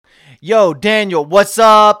Yo, Daniel, what's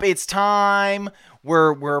up? It's time.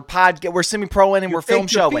 We're semi-proing and we're film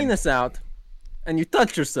showing. You penis out, and you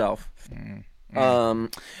touch yourself. All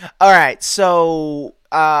right, so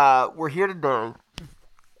we're here today.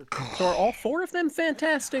 So are all four of them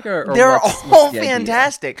fantastic, or They're what's all the idea?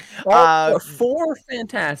 fantastic. Four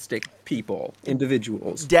fantastic people,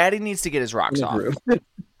 individuals. Daddy needs to get his rocks in a off. group.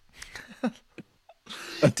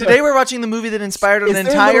 Today we're watching the movie that inspired an Is there a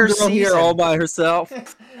entire little girl season. here all by herself?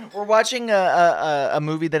 We're watching a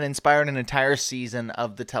movie that inspired an entire season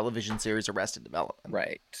of the television series Arrested Development.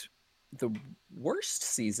 Right. The worst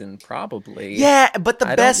season, probably. Yeah, but the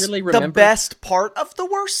I best, don't really remember. the best part of the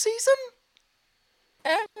worst season.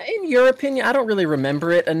 In your opinion, I don't really remember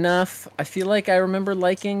it enough. I feel like I remember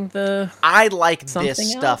liking the. I like this Something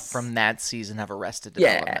stuff else? from that season of Arrested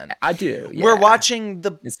Development. Yeah, I do. Yeah. We're watching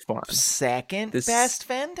the It's fun. second best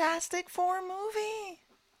Fantastic Four movie.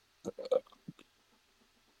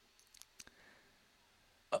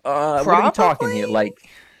 What are we talking here? Like,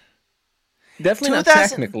 definitely not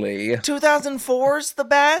technically. 2004's the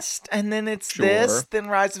best, and then it's Sure. this, then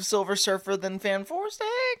Rise of Silver Surfer, then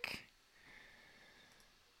Fanforstic.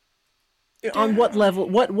 On what level?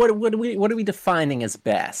 What are we defining as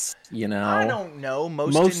best? You know, I don't know.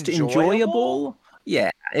 Most enjoyable. Yeah,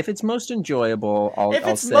 if it's most enjoyable,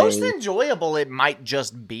 I'll say most enjoyable, it might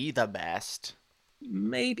just be the best.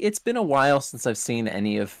 Maybe it's been a while since I've seen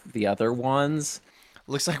any of the other ones.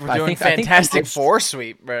 Looks like we're I doing think Fantastic Four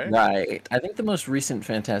sweep, right? Right. I think the most recent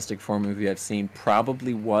Fantastic Four movie I've seen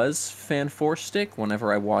probably was Fanforstic.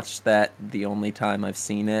 Whenever I watched that, the only time I've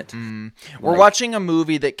seen it. We're watching a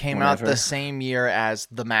movie that came out whenever. the same year as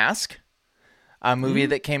The Mask. A movie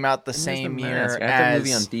that came out the same The year Mask? I have that as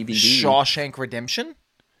movie on DVD. Shawshank Redemption.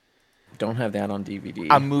 Don't have that on DVD.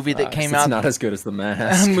 A movie that came out. It's not as good as The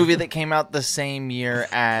Mask. A movie that came out the same year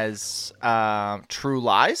as True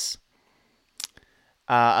Lies.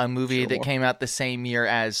 A movie that came out the same year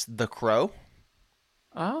as The Crow.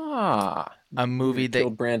 A movie that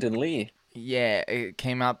killed Brandon Lee. Yeah, it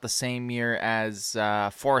came out the same year as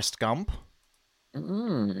Forrest Gump. A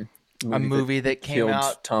movie that came killed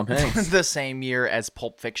out Tom Hanks. the same year as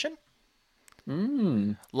Pulp Fiction.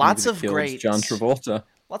 Lots of great John Travolta.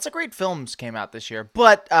 Lots of great films came out this year.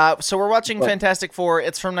 But so we're watching Fantastic Four.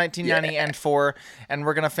 It's from 1994, and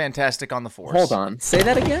we're gonna Fantastic on the Force. Hold on. Say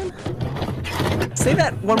that again. Say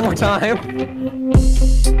that one more time.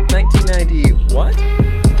 1990 what?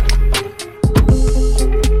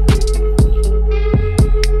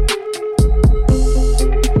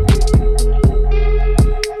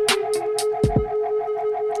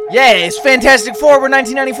 Yeah, it's Fantastic Four. We're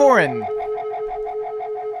 1994 in.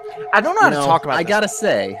 I don't know how to talk about I this. gotta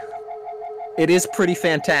say, it is pretty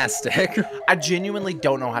fantastic. I genuinely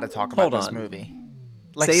don't know how to talk about Hold this on. movie.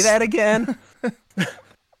 Say that again.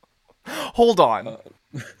 Hold on.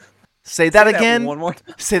 Say that again. One more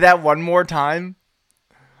time. Say that one more time.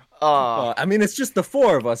 I mean, it's just the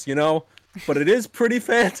four of us, you know, but it is pretty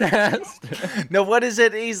fantastic. No, what is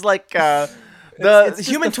it? He's like, it's just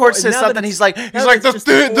Human the four- Torch says now that something. it's- He's like, now that it's just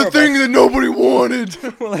the four of thing us. that nobody wanted.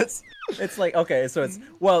 Well, it's like, okay, so it's,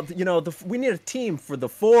 well, you know, we need a team for the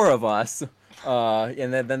four of us.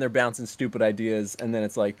 And then they're bouncing stupid ideas, and then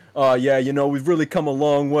it's like, oh yeah, you know, we've really come a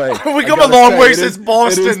long way. We come a long way since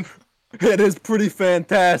Boston. It is pretty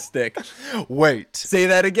fantastic. Wait. Say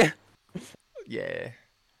that again. Yeah.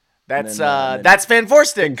 That's then- that's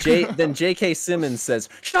Fanforstic. Then J.K. Simmons says,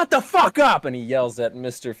 "Shut the fuck up!" and he yells at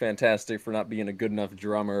Mr. Fantastic for not being a good enough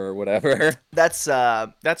drummer or whatever. That's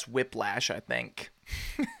Whiplash, I think.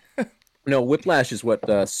 No, Whiplash is what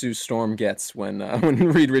Sue Storm gets when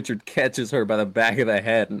Reed Richard catches her by the back of the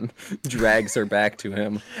head and drags her back to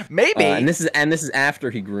him. Maybe. And this is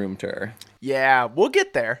after he groomed her. Yeah, we'll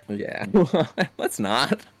get there. Yeah, let's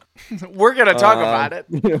not. We're gonna talk about it.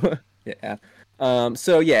 Yeah.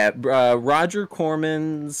 So yeah, Roger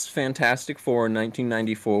Corman's Fantastic Four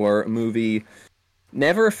 1994 movie,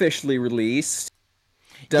 never officially released.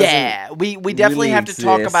 Yeah, we definitely really have to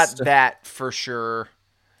talk about exist. that for sure.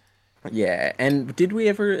 Yeah, and did we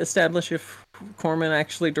ever establish if Corman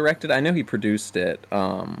actually directed? I know he produced it.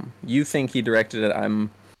 You think he directed it? I'm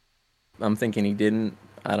thinking he didn't.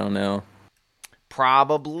 I don't know.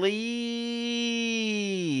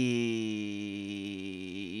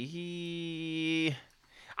 Probably.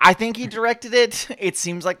 I think he directed it. It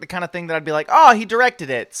seems like the kind of thing that I'd be like, oh, he directed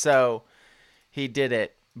it, so he did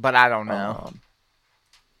it. But I don't know.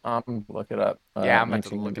 I'm gonna look it up. Yeah, I'm about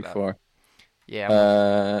to look it up. 1994.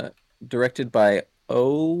 Yeah. Directed by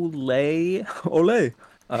Ole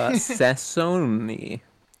Sassoni.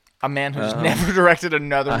 A man who's never directed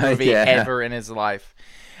another movie yeah. ever in his life.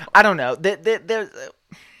 I don't know.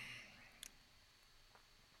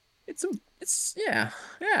 it's yeah,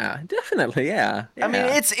 definitely, yeah, I mean,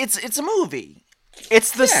 yeah, it's a movie.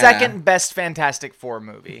 It's the yeah. second best Fantastic Four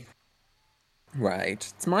movie.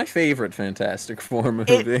 Right. It's my favorite Fantastic Four It,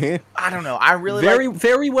 movie. I don't know. I really like. Very,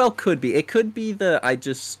 very well could be. It could be I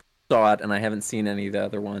just saw it and I haven't seen any of the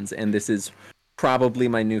other ones, and this is probably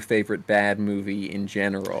my new favorite bad movie in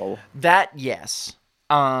general. That, yes.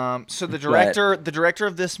 So But the director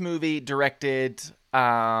of this movie directed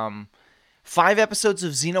 5 episodes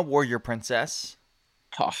of Xena Warrior Princess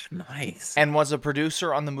oh, nice. and was a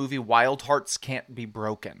producer on the movie Wild Hearts Can't Be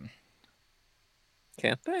Broken.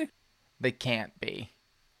 Can't they? They can't be.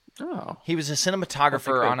 Oh. He was a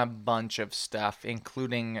cinematographer on a bunch of stuff,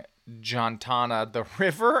 including Jontana the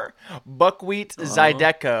River, Buckwheat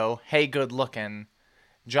Zydeco, Hey Good Looking,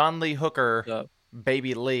 John Lee Hooker,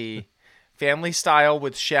 Baby Lee, Family Style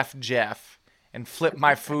with Chef Jeff, and Flip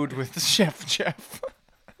My Food with Chef Jeff.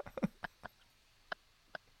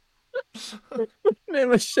 Name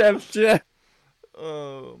was Chef Jeff.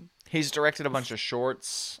 He's directed a bunch of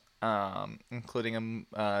shorts, including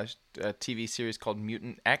a TV series called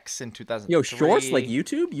Mutant X in 2003. Yo, shorts like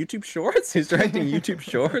YouTube? YouTube Shorts? He's directing YouTube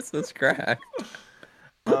Shorts? That's cracked.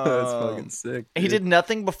 That's fucking sick. Dude. He did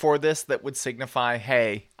nothing before this that would signify,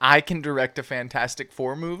 hey, I can direct a Fantastic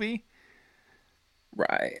Four movie.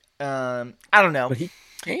 Right. I don't know. But he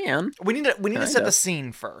can. We need to set the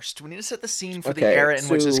scene first. We need to set the scene for the era in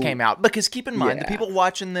which this came out. Because keep in mind, the people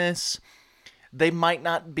watching this, they might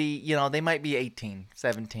not be, they might be 18,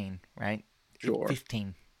 17, right? Sure.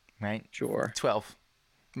 15, right? Sure. 12.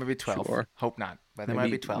 Maybe 12. Sure. Hope not. But they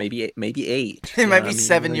might be 12. Maybe 8. They might be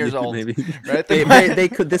 7 years old. Maybe. Right? They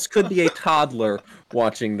could. This could be a toddler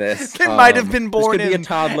watching this. They might have been born this could be a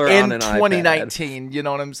toddler in on an 2019. iPad. You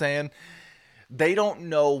know what I'm saying? They don't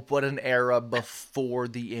know what an era before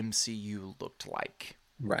the MCU looked like.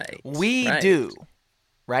 Right. We do.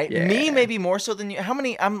 Right? Yeah. Me, maybe more so than you. How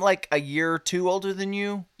many? I'm like a year or two older than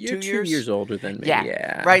you. You're 2 years older than me.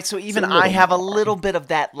 Yeah. Right. So even I have a little bit of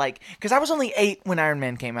that, like, because I was only 8 when Iron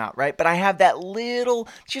Man came out, right? But I have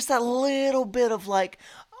just that little bit of like,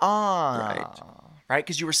 right?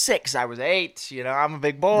 Because you were 6, I was 8. I'm a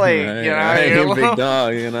big boy. Right, you're a big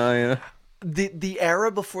dog. Yeah. The era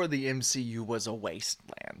before the MCU was a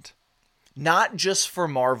wasteland. Not just for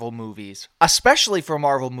Marvel movies, especially for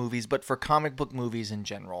Marvel movies, but for comic book movies in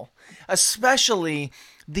general. Especially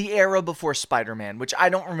the era before Spider-Man, which I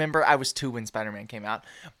don't remember. I was 2 when Spider-Man came out.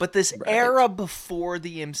 But this era before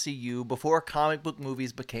the MCU, before comic book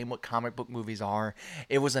movies became what comic book movies are,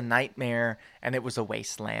 it was a nightmare and it was a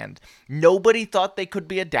wasteland. Nobody thought they could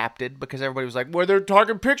be adapted because everybody was like, well, they're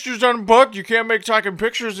talking pictures on a book. You can't make talking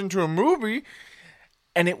pictures into a movie.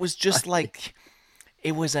 And it was just like...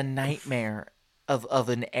 It was a nightmare of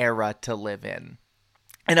an era to live in.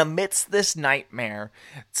 And amidst this nightmare,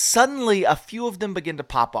 suddenly a few of them begin to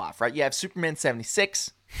pop off, right? You have Superman 76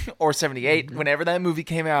 or 78, whenever that movie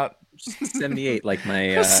came out. 78, like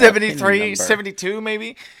my 73, 72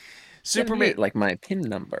 maybe. Superman, like my pin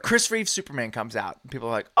number. Chris Reeve's Superman comes out. And people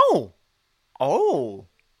are like, oh.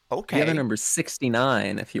 Okay. The other number's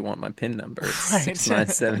 69 if you want my PIN number. It's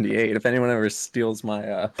 6978. If anyone ever steals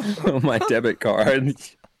my my debit card,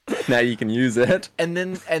 now you can use it. And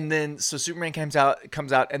then so Superman comes out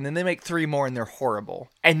and then they make 3 more and they're horrible.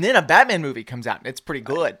 And then a Batman movie comes out and it's pretty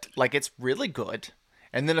good. Like it's really good.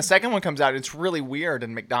 And then a second one comes out and it's really weird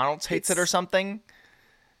and McDonald's hates it or something.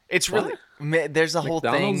 It's really there's a whole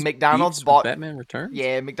thing. McDonald's bought Batman Returns.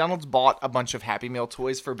 Yeah, McDonald's bought a bunch of Happy Meal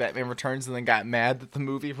toys for Batman Returns, and then got mad that the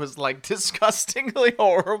movie was like disgustingly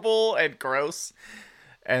horrible and gross.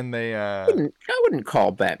 And they I wouldn't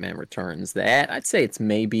call Batman Returns that. I'd say it's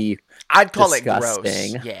maybe I'd call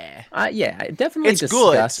disgusting. It gross. Yeah. Yeah, definitely it's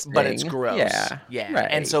disgusting. Good, but it's gross. Yeah. Right.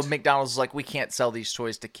 And so McDonald's is like, we can't sell these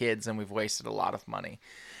toys to kids, and we've wasted a lot of money.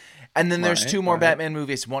 And then there's 2 more Batman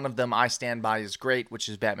movies. One of them I stand by is great, which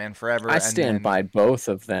is Batman Forever. I stand by both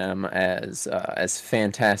of them as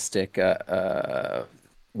fantastic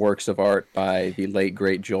works of art by the late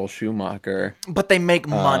great Joel Schumacher. But they make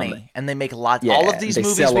money, and they make a lot. Yeah, all of these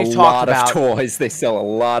movies sell we've a talked lot about. Of toys. They sell a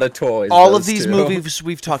lot of toys. All of these movies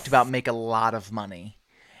we've talked about make a lot of money.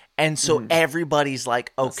 And so everybody's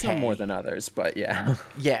like, okay. Some more than others, but yeah.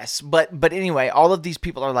 Yes, but anyway, all of these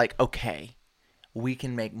people are like, okay, we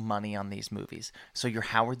can make money on these movies. So your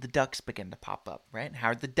Howard the Ducks begin to pop up, right?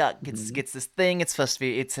 Howard the Duck gets this thing. It's supposed to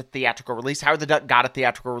be, it's a theatrical release. Howard the Duck got a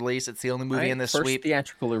theatrical release. It's the only movie in this sweep. First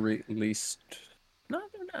theatrically released. No,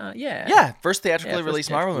 they're not. Yeah. Yeah, first theatrically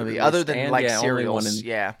released Marvel movie, other than like serials.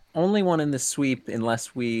 Only one in the sweep,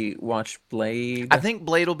 unless we watch Blade. I think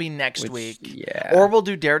Blade will be next week. Yeah. Or we'll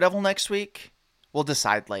do Daredevil next week. We'll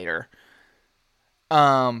decide later.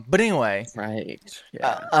 But anyway, Right.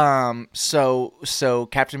 Yeah. so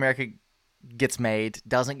Captain America gets made,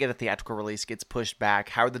 doesn't get a theatrical release, gets pushed back.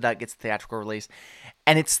 Howard the Duck gets a theatrical release,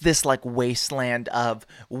 and it's this like wasteland of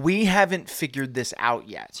we haven't figured this out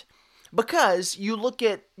yet. Because you look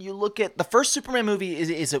at the first Superman movie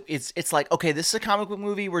it's like, okay, this is a comic book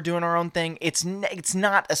movie, we're doing our own thing. It's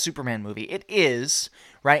not a Superman movie. It is,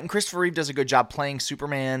 right? And Christopher Reeve does a good job playing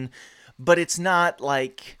Superman, but it's not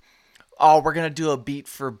like, oh, we're gonna do a beat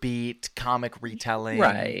for beat comic retelling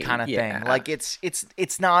kind of thing. Like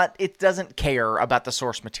it's not. It doesn't care about the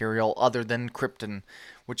source material other than Krypton,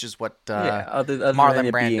 which is what other Marlon than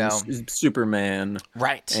it Brando, being Superman,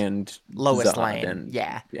 right, and Lois Zod Lane,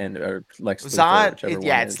 and or Lex Luthor, Zod, whichever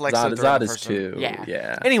yeah, one it's is. Lex Luthor. Zod is too.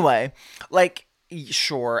 Yeah. Anyway, like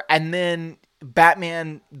sure, and then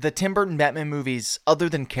Batman, the Tim Burton Batman movies, other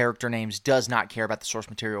than character names, does not care about the source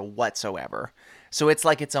material whatsoever. So it's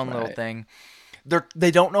like its own little thing.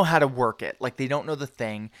 They don't know how to work it. Like, they don't know the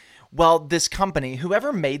thing. Well, this company,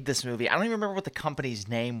 whoever made this movie, I don't even remember what the company's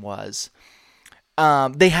name was.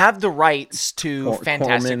 They have the rights to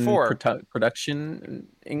Fantastic Four. Production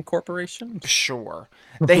Incorporation? Sure.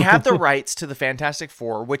 They have the rights to the Fantastic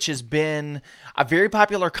Four, which has been a very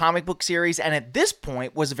popular comic book series, and at this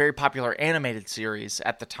point was a very popular animated series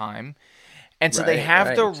at the time. And so they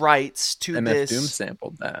have the rights to MF Doom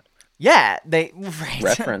sampled that. Yeah, they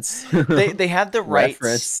reference. they had the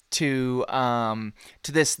rights to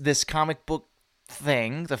this comic book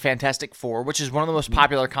thing, the Fantastic Four, which is one of the most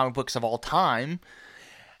popular comic books of all time.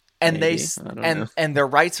 And and their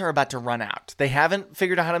rights are about to run out. They haven't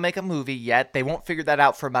figured out how to make a movie yet. They won't figure that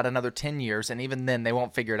out for about another 10 years, and even then they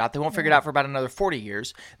won't figure it out. They won't figure it out for about another 40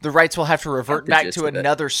 years. The rights will have to revert back to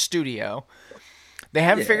another studio. They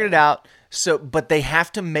haven't figured it out. But they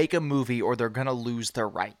have to make a movie or they're going to lose their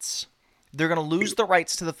rights. They're going to lose the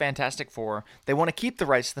rights to the Fantastic Four. They want to keep the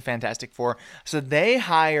rights to the Fantastic Four. So they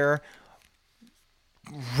hire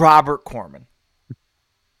Robert Corman.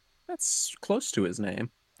 That's close to his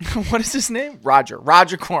name. What is his name? Roger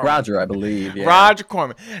Corman. Roger, I believe. Yeah. Roger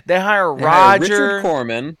Corman. They hire Richard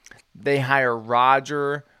Corman. They hire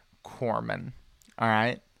Roger Corman. All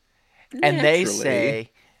right. And they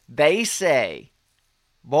say,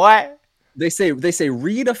 boy. They say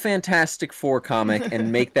read a Fantastic Four comic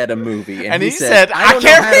and make that a movie. And he said, I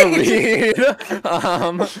can't read.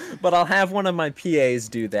 But I'll have one of my PAs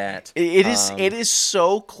do that. It is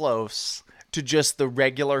so close to just the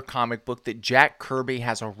regular comic book that Jack Kirby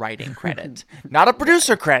has a writing credit. Not a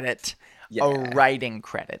producer credit. A writing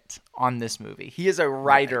credit on this movie. He is a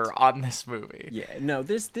writer on this movie. Yeah, no,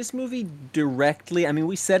 this movie directly, I mean,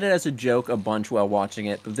 we said it as a joke a bunch while watching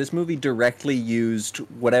it, but this movie directly used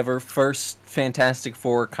whatever first Fantastic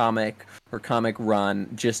Four comic or comic run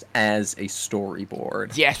just as a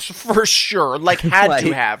storyboard. Yes, for sure. Like, had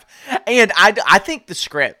to have. And I think the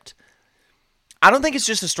script. I don't think it's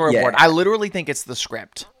just a storyboard. I literally think it's the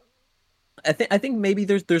script. I think maybe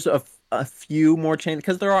there's a few more changes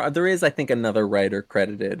because there is I think another writer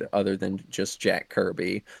credited other than just Jack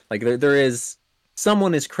Kirby. Like there is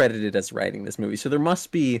someone is credited as writing this movie, so there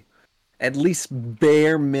must be at least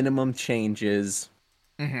bare minimum changes.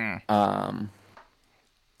 Mm-hmm.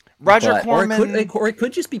 Roger Corman, or it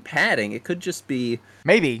could just be padding. It could just be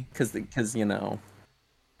maybe because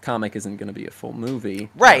comic isn't going to be a full movie,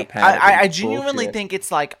 right? I genuinely think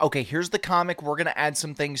it's like, okay, here's the comic, we're going to add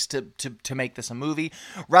some things to make this a movie.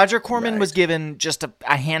 Roger Corman was given just a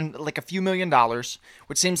few $1 million,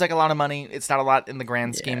 which seems like a lot of money. It's not a lot in the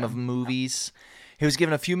grand scheme of movies. He was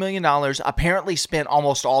given a few $1 million, apparently spent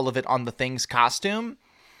almost all of it on the Thing's costume,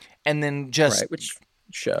 and then just which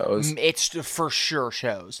shows. It's for sure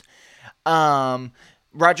shows.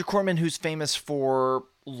 Roger Corman, who's famous for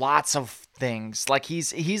lots of things, like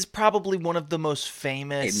he's probably one of the most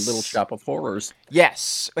famous. Little Shop of Horrors.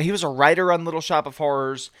 Yes, he was a writer on Little Shop of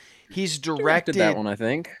Horrors. He's directed that one, I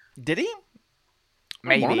think. Did he?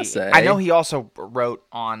 Maybe. I want to say. I know he also wrote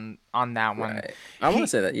on that one. Right. I want to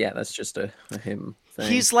say that. Yeah, that's just a him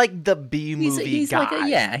thing. He's like the B movie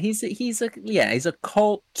guy. He's a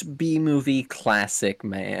cult B movie classic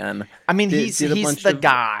man. I mean, he's the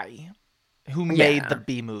guy who made the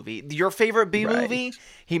B movie. Your favorite B movie?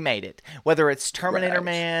 He made it. Whether it's Terminator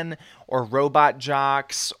Man or Robot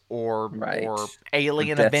Jocks or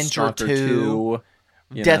Alien Avenger 2.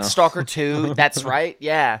 Deathstalker 2. That's right.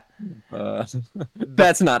 Yeah.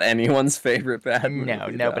 That's not anyone's favorite bad movie. No,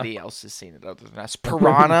 nobody else has seen it other than us.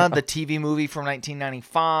 Piranha, the TV movie from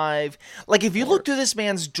 1995. Like, if you look through this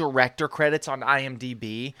man's director credits on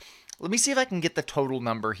IMDb, let me see if I can get the total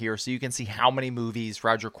number here so you can see how many movies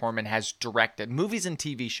Roger Corman has directed. Movies and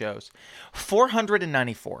TV shows.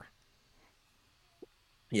 494.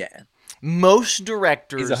 Yeah. Most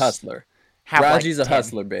directors He's a hustler. have Raji's like a 10.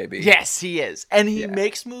 hustler, baby. Yes, he is. And he Yeah.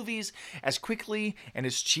 makes movies as quickly and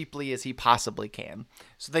as cheaply as he possibly can.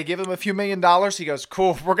 So they give him a few $1,000,000. He goes,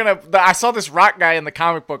 cool, I saw this rock guy in the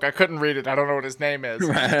comic book. I couldn't read it. I don't know what his name is.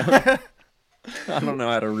 Right. I don't know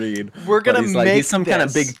how to read. We're going to make he's some kind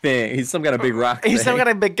of this. big thing. He's some kind of big rock thing. He's some kind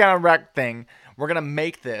of big kind of rock thing. We're going to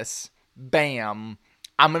make this. Bam.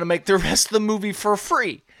 I'm going to make the rest of the movie for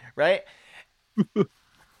free. Right?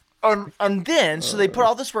 And then, so they put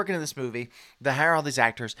all this work into this movie. They hire all these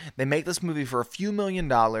actors. They make this movie for a few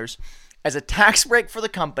 $1,000,000 as a tax break for the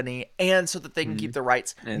company and so that they can keep the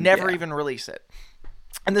rights, And, never yeah. even release it.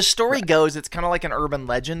 And the story goes, it's kind of like an urban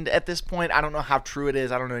legend at this point. I don't know how true it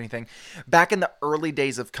is. I don't know anything. Back in the early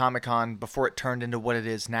days of Comic-Con, before it turned into what it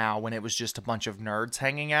is now, when it was just a bunch of nerds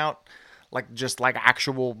hanging out, just like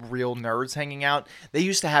actual real nerds hanging out, they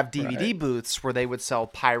used to have DVD booths where they would sell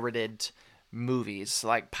pirated movies,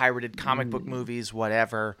 like pirated comic book movies,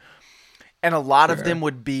 whatever. And a lot of them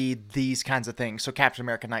would be these kinds of things. So Captain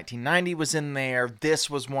America 1990 was in there. This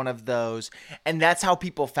was one of those. And that's how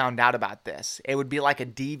people found out about this. It would be like a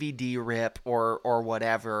DVD rip or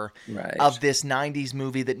whatever of this 90s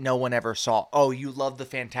movie that no one ever saw. Oh, you love the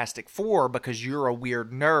Fantastic Four because you're a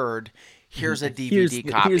weird nerd. Here's a DVD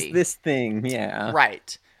copy. Here's this thing, yeah.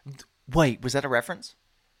 Right. Wait, was that a reference?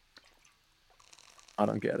 I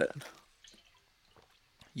don't get it.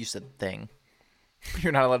 You said thing.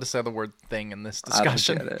 You're not allowed to say the word thing in this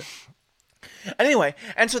discussion. I don't get it. Anyway,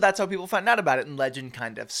 and so that's how people found out about it, and legend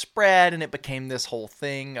kind of spread, and it became this whole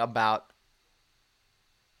thing about...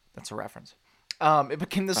 That's a reference. It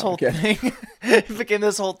became this whole thing. It became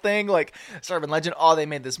this whole thing, like, urban legend. Oh, they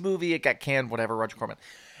made this movie. It got canned, whatever, Roger Corman.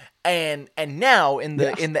 And now, in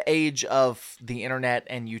the age of the internet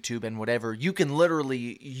and YouTube and whatever, you can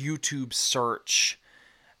literally YouTube search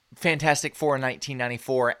Fantastic Four in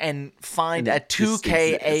 1994 and find a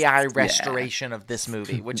 2K AI restoration of this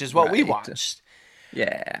movie, which is what we watched.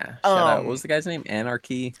 Yeah. Shout out. What was the guy's name?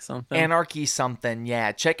 Anarchy something? Anarchy something.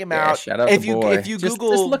 Yeah. Check him out. Shout out if the you boy. if you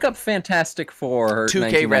Google just look up Fantastic Four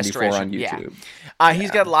 2K 1994 restoration on YouTube. Yeah.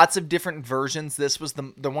 He's got lots of different versions. This was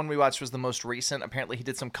the one we watched was the most recent. Apparently he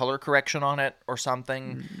did some color correction on it or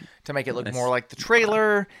something to make it look more like the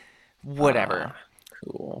trailer. Whatever.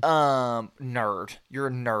 Cool. Nerd. You're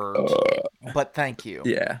a nerd. But thank you.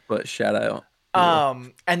 Yeah, but shout out.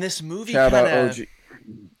 And this movie Shout out kinda, OG.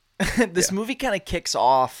 this movie kind of kicks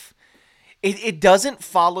off. It doesn't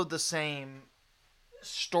follow the same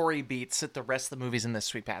story beats that the rest of the movies in this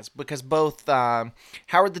sweep has, because both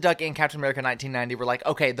Howard the Duck and Captain America 1990 were like,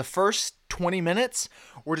 okay, the first 20 minutes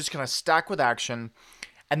we're just gonna stack with action.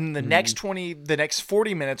 And then the next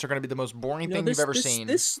 40 minutes are going to be the most boring thing you've ever seen.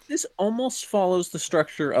 This almost follows the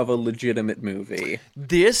structure of a legitimate movie.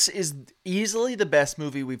 This is easily the best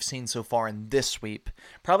movie we've seen so far in this sweep.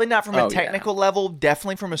 Probably not from a technical level,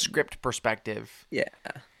 definitely from a script perspective. Yeah.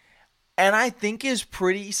 And I think is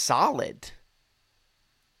pretty solid.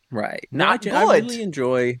 Right. Not good. I really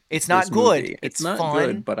enjoy It's not this good. movie. It's not fun,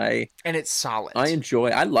 good, but and it's solid. I enjoy.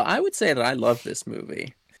 I would say that I love this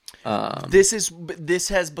movie. This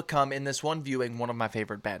has become, in this one viewing, one of my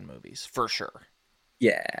favorite bad movies, for sure.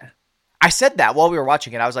 Yeah. I said that while we were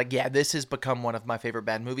watching it. I was like, yeah, this has become one of my favorite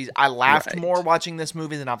bad movies. I laughed more watching this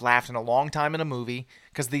movie than I've laughed in a long time in a movie,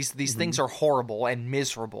 because these things are horrible and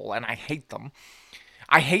miserable, and I hate them.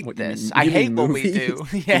 I hate this. I hate what we do.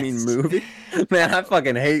 Yes. You mean movie? Man, I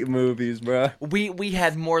fucking hate movies, bro. We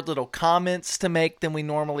had more little comments to make than we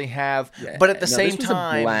normally have, but at the same this was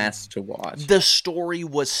time, a blast to watch. the story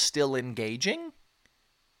was still engaging.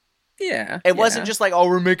 Yeah. It wasn't just like, oh,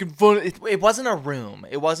 we're making fun. It wasn't a Room.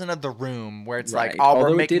 It wasn't a The Room where it's like, oh, although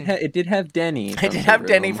we're making. it did have Denny. It did have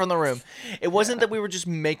Denny from The Room. It wasn't that we were just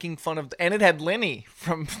making fun of, and it had Lenny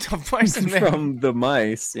from from the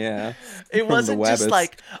mice. Yeah. It wasn't just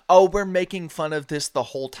like, oh, we're making fun of this the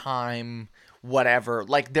whole time. Whatever.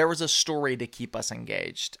 Like, there was a story to keep us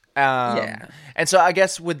engaged. And so I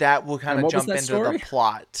guess with that, we'll kind of jump into the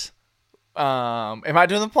plot. Am I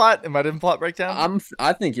doing the plot? Am I doing plot breakdown?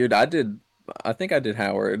 I think you're. I think I did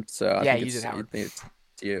Howard. So I think you did Howard. It's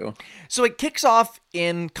you. So it kicks off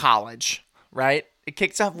in college, right? It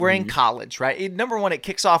kicks off. We're in college, right? Number one, it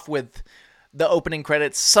kicks off with the opening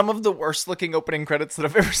credits. Some of the worst looking opening credits that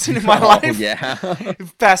I've ever seen in my life. Yeah.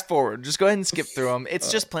 Fast forward. Just go ahead and skip through them. It's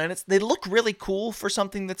just planets. They look really cool for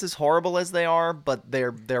something that's as horrible as they are, but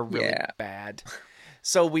they're really bad.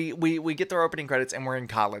 So we get their opening credits, and we're in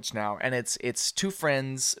college now, and it's three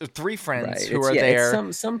friends Right. who are there.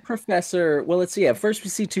 It's some professor. Well, let's see. Yeah, first we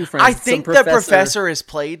see two friends. I think the professor is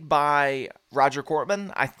played by Roger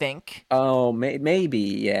Corman. I think. Oh, maybe,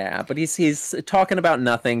 yeah. But he's talking about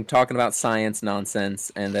nothing, talking about science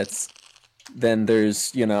nonsense, and then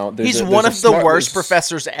there's he's one of the worst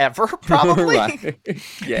professors ever, probably. Right.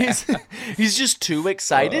 Yeah. He's just too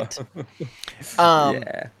excited.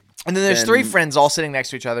 Yeah. And then there's three friends all sitting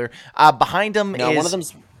next to each other. Behind them is one of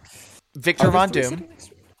them's Victor Von Doom.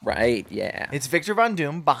 Right, yeah. It's Victor Von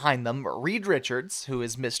Doom. Behind them, Reed Richards, who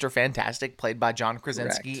is Mr. Fantastic, played by John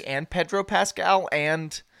Krasinski, Correct. and Pedro Pascal,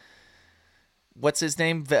 and what's his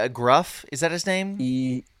name? Gruff? Is that his name?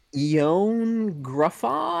 Eon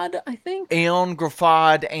Gruffod, I think. Eon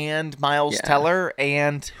Gruffod and Miles Yeah. Teller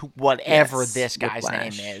and whatever Yes, this guy's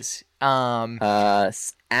Whiplash. name is.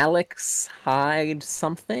 Alex Hyde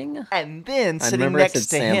something. And then I sitting remember I next said to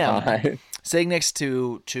Sam him, Hyde. sitting next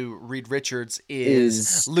to Reed Richards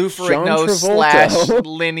is Lou John Ferrigno Travolta. /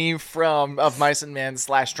 Lenny of Mice and Men /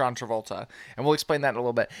 John Travolta. And we'll explain that in a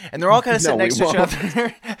little bit. And they're all kind of sitting No, next we to each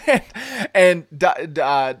other. and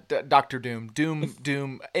Dr. Doom,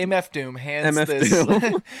 MF Doom hands MF this.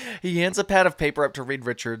 Doom. He hands a pad of paper up to Reed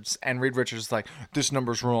Richards, and Reed Richards is like, this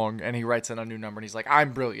number's wrong. And he writes in a new number, and he's like,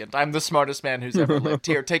 I'm brilliant. I'm the smartest man who's ever lived.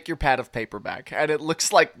 Here, take your pad of paper back. And it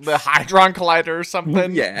looks like the Hadron Collider or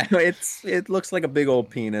something. Yeah, it looks like a big old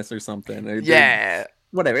penis or something. Yeah.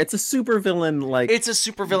 Whatever. It's a supervillain like. It's a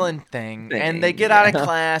supervillain thing. Thing, And they get out of yeah.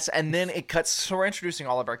 class, and then it cuts. So we're introducing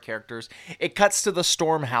all of our characters. It cuts to the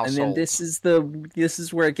Storm household. And then this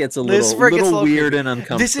is where it gets a This is little, where it gets a little weird creepy. and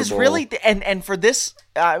uncomfortable. This is really and for this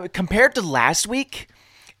compared to last week,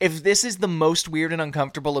 if this is the most weird and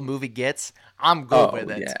uncomfortable a movie gets, I'm good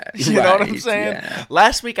with it. Yeah. You know what I'm Right, saying? yeah.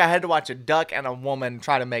 Last week I had to watch a duck and a woman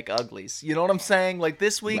try to make uglies. You know what I'm saying? Like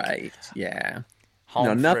this week, Right. Yeah.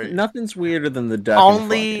 home No, free. nothing's weirder than the duck.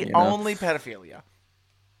 Only and fucking, only pedophilia.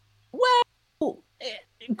 Well,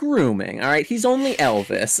 grooming. All right, he's only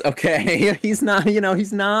Elvis. Okay, he's not.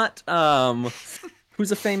 He's not.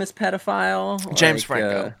 Who's a famous pedophile? James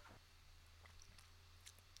Franco.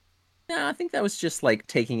 No, I think that was just like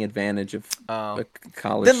taking advantage of a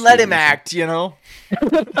college. Then let him student. act, you know?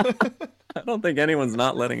 I don't think anyone's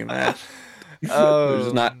not letting him act. They're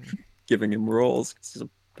just not giving him roles 'cause he's a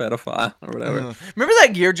pedophile or whatever. Remember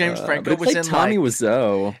that year James Franco But was it's in like Tommy like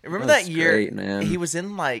Wiseau. remember That that was year great, man. he was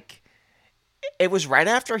in like it was right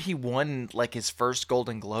after he won like his first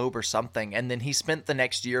Golden Globe or something, and then he spent the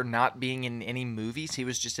next year not being in any movies. He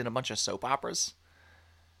was just in a bunch of soap operas.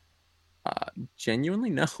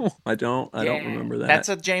 Genuinely, no, I don't remember that. That's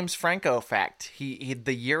a James Franco fact. He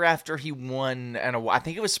the year after he won an award, I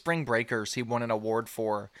think it was Spring Breakers, he won an award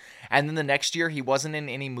for, and then the next year he wasn't in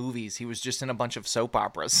any movies. He was just in a bunch of soap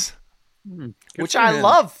operas, Good which for I him.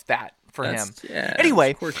 love that for him. That's- yeah,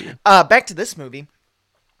 Anyway, it's quirky. back to this movie.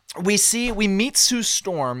 We meet Sue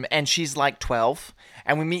Storm, and she's like 12.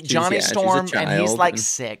 And we meet Johnny she's a Storm, and he's child, like and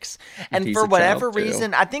 6. And he's for a whatever child, too.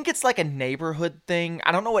 reason, I think it's like a neighborhood thing.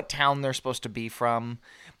 I don't know what town they're supposed to be from,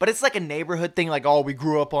 but it's like a neighborhood thing. Like, oh, we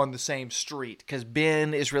grew up on the same street. Because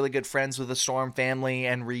Ben is really good friends with the Storm family,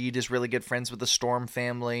 and Reed is really good friends with the Storm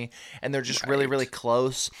family. And they're just really, Right. really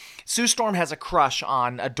close. Sue Storm has a crush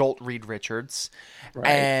on adult Reed Richards. Right,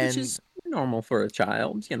 And which is normal for a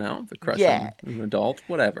child, the crush Yeah. on an adult,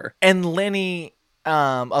 whatever. And Lenny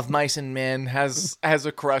of Mice and Men has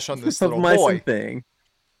a crush on this Of little mice boy. and thing.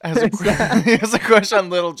 He has a crush on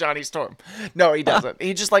little Johnny Storm. No, he doesn't.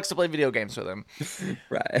 He just likes to play video games with him.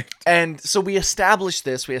 Right. And so we establish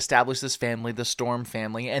this family, the Storm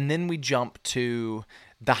family, and then we jump to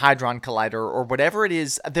the Hadron Collider or whatever it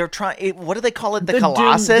is. They're trying. What do they call it? The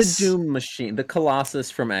Colossus. The Doom machine. The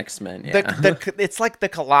Colossus from X-Men. Yeah. It's like the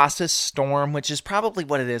Colossus Storm, which is probably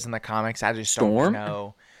what it is in the comics. I just Storm? don't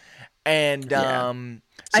know. And Yeah.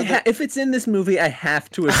 so if it's in this movie, I have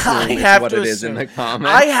to assume I it's have what to it is in assume. the comics.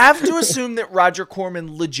 I have to assume that Roger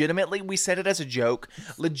Corman legitimately, we said it as a joke,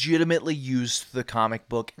 legitimately used the comic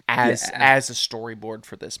book as a storyboard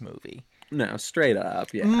for this movie. No, straight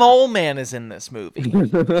up, yeah. Mole Man is in this movie.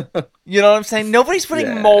 You know what I'm saying? Nobody's putting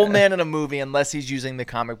Yeah. Mole Man in a movie unless he's using the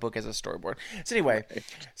comic book as a storyboard. So anyway,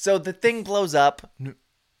 so the thing blows up.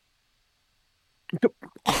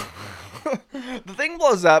 The thing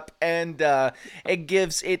blows up, and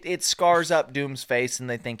it scars up Doom's face, and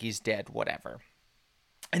they think he's dead. Whatever.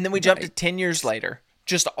 And then we jump to 10 years later,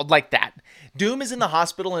 just like that. Doom is in the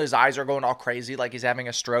hospital, and his eyes are going all crazy, like he's having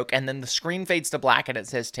a stroke. And then the screen fades to black, and it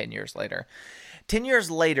says 10 years later. 10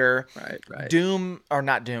 years later, Right. Doom, or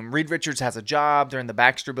not Doom, Reed Richards has a job. They're in the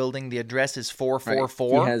Baxter building. The address is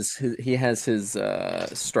 444. Right. He has his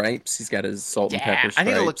stripes. He's got his salt and pepper stripes. I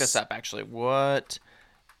need to look this up, actually. What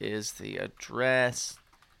is the address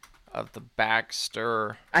of the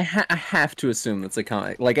Baxter? I have to assume that's a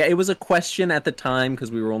comic. Like, it was a question at the time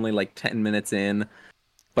because we were only like 10 minutes in.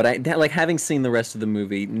 But having seen the rest of the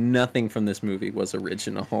movie, nothing from this movie was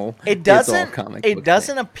original. It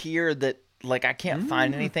doesn't appear that, like, I can't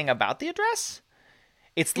find anything about the address.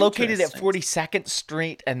 It's located at 42nd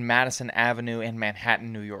Street and Madison Avenue in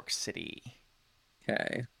Manhattan, New York City.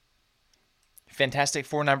 Okay. Fantastic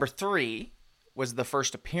Four number 3 was the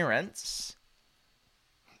first appearance.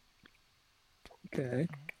 Okay.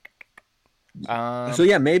 So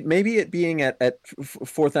yeah, maybe it being at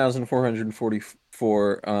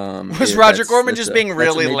 4,444 was Roger Corman just being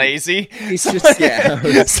really lazy? He's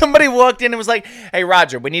Somebody walked in and was like, "Hey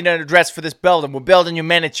Roger, we need an address for this building. We're building your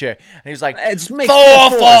miniature." And he was like,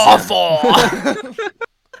 444.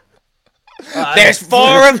 There's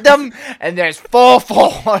 4 of them, and there's 4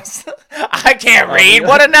 fours. I can't read.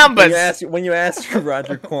 What are numbers? When you ask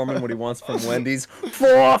Roger Corman what he wants from Wendy's,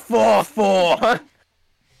 444.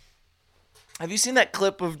 Have you seen that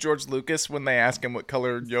clip of George Lucas when they ask him what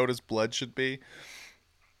color Yoda's blood should be?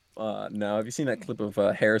 No. Have you seen that clip of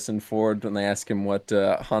Harrison Ford when they ask him what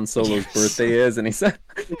Han Solo's birthday is? And he says,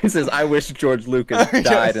 "I wish George Lucas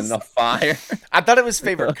died in the fire." I thought it was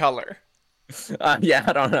favorite color. Yeah,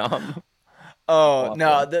 I don't know. Oh,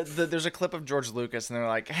 no, there's a clip of George Lucas, and they're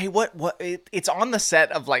like, "Hey, what?" It's on the set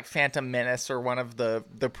of, like, Phantom Menace or one of the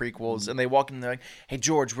prequels, and they walk in and they're like, "Hey,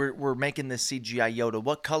 George, we're making this CGI Yoda.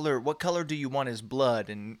 What color do you want his blood?"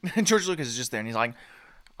 And George Lucas is just there, and he's like,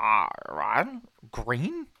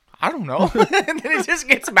 green? I don't know. And then he just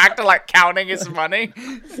gets back to, like, counting his money.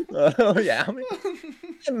 Oh, yeah, I mean,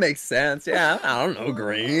 it makes sense. Yeah, I don't know,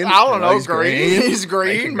 green. I don't know, green. He's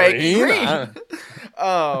green. Make it green.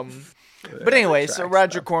 But anyway, so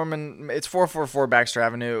Roger Corman, it's 444 Baxter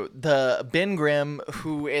Avenue. The Ben Grimm,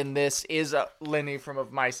 who in this is Lenny from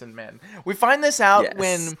Of Mice and Men. We find this out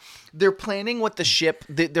when they're planning what the ship.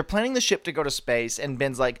 They're planning the ship to go to space, and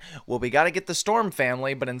Ben's like, "Well, we got to get the Storm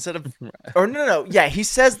family," but instead of, or no, yeah, he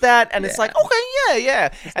says that, and it's like, okay,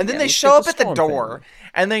 yeah, and then they show up at the door,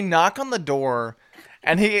 and they knock on the door,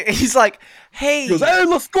 and he's like, "Hey, he goes, hey,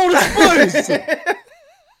 let's go to space."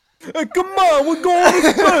 Hey, come on, we're going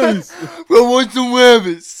to space. We want some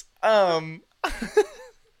rabbits.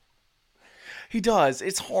 He does.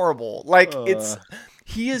 It's horrible. Like,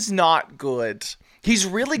 he is not good. He's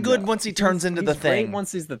really good once he turns into the thing. Great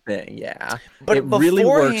once he's the thing, yeah. But it really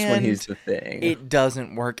works when he's the thing. It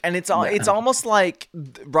doesn't work, and it's almost like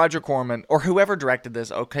Roger Corman or whoever directed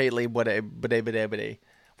this. Okay,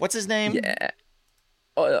 what's his name? Yeah.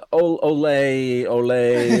 Ole.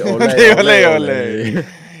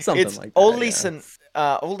 Something it's like that. Ole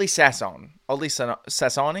Sasson. Ole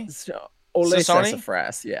Sassoni? Ole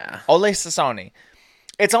Sassafras, yeah. Ole Sassoni.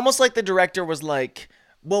 It's almost like the director was like,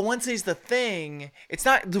 well, once he's the thing, it's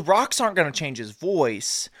not, the rocks aren't going to change his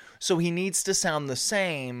voice, so he needs to sound the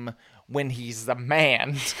same when he's the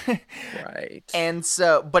man. Right. And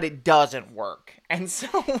so, but it doesn't work. And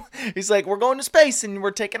so he's like, we're going to space and we're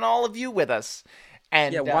taking all of you with us.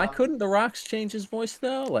 And, yeah, why couldn't the rocks change his voice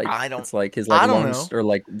though? Like, it's like his lungs or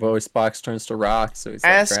like voice box turns to rocks, so he's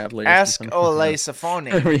ask Ole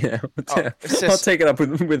Safoni. I'll take it up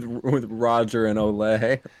with Roger and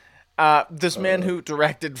Ole. This man who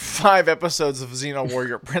directed 5 episodes of Xena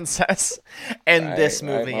Warrior Princess and this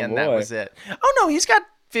movie, and that was it. Oh no, he's got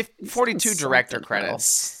 42 director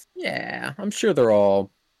credits. Yeah, I'm sure they're all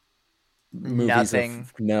movies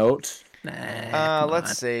of note.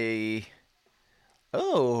 Let's see.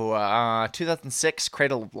 Oh, 2006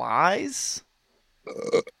 Cradle of Lies.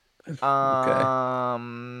 Okay.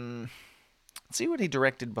 Let's see what he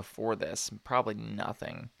directed before this. Probably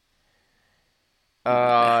nothing.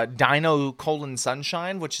 Dino: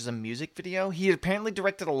 Sunshine, which is a music video. He apparently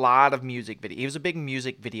directed a lot of music video. He was a big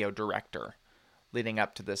music video director leading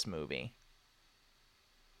up to this movie.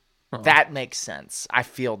 Huh. That makes sense. I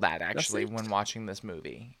feel that actually when watching this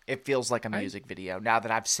movie. It feels like a music video. Now that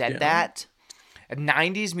I've said that.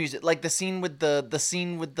 90s music, like the scene with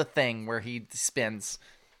the thing where he spins.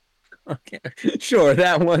 Okay, sure,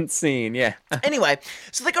 that one scene, yeah. Anyway,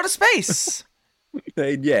 so they go to space.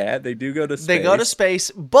 They do go to space. They go to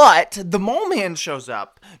space, but the Mole Man shows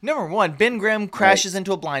up. Number 1, Ben Grimm crashes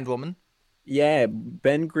into a blind woman. Yeah,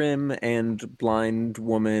 Ben Grimm and blind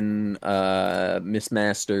woman, Miss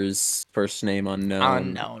Masters, first name unknown.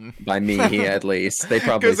 Unknown. By me, at least. They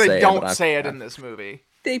probably say because they don't say it in this movie.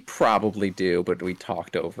 They probably do, but we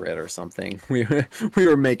talked over it or something. We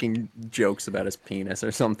were making jokes about his penis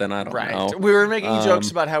or something. I don't know. We were making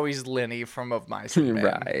jokes about how he's Lenny from Of Mice and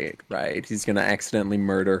Men. Right. He's gonna accidentally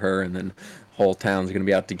murder her, and then whole town's gonna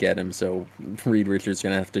be out to get him. So Reed Richards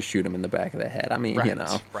gonna have to shoot him in the back of the head. I mean, Right, you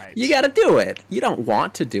know, right. you gotta do it. You don't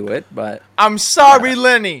want to do it, but I'm sorry,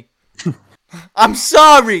 Lenny. I'm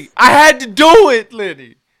sorry. I had to do it,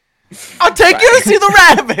 Lenny. I'll take you to see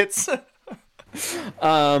the rabbits.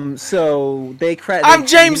 So they I'm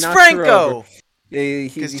James Franco.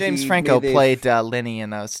 Because James Franco played Lenny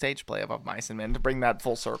in a stage play of Mice and Men to bring that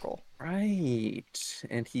full circle. Right,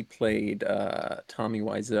 and he played Tommy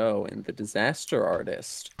Wiseau in The Disaster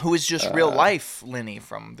Artist, Who is just real life Lenny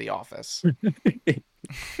from The Office.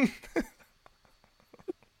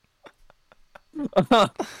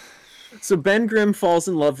 So Ben Grimm falls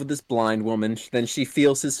in love with this blind woman. Then she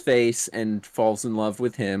feels his face and falls in love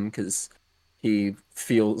with him because he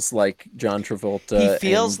feels like John Travolta. He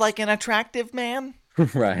feels like an attractive man?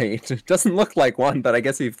 Right. Doesn't look like one, but I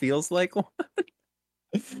guess he feels like one.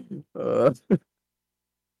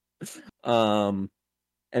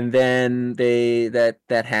 And then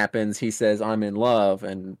that happens. He says, "I'm in love,"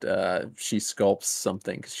 and she sculpts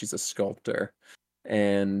something because she's a sculptor.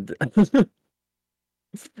 And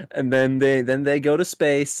and then they go to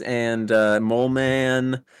space, and Mole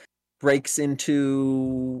Man breaks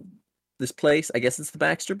into this place. I guess it's the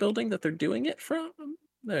Baxter Building that they're doing it from.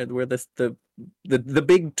 There, where the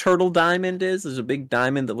big turtle diamond is. There's a big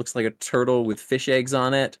diamond that looks like a turtle with fish eggs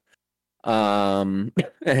on it. And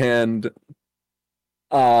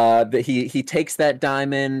he takes that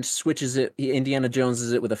diamond, switches it. Indiana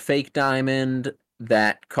Joneses it with a fake diamond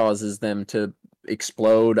that causes them to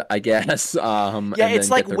explode, I guess. Yeah,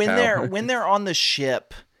 it's like when they're on the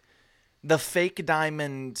ship, the fake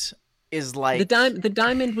diamond is like the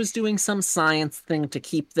diamond was doing some science thing to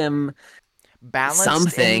keep them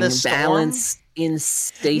balanced in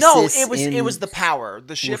stasis. No, it was the power.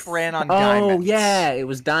 The ship ran on diamonds. Oh yeah, it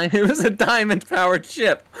was a diamond powered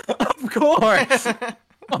ship. Of course.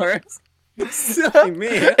 Silly me.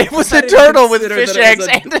 It was a turtle with fish eggs,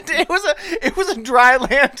 and it was a dry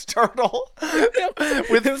land turtle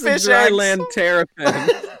with fish eggs. Dry land terrapin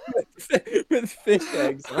with fish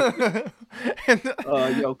eggs.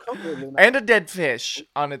 And a dead fish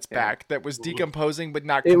on its back that was decomposing, but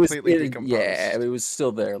not completely decomposed. Yeah, it was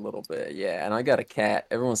still there a little bit. Yeah, and I got a cat.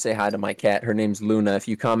 Everyone say hi to my cat. Her name's Luna. If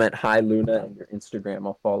you comment "Hi Luna" on your Instagram,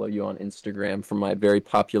 I'll follow you on Instagram from my very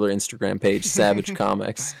popular Instagram page, Savage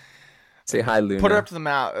Comics. Say hi, Luna. Put her up to the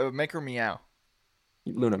mouth. Make her meow.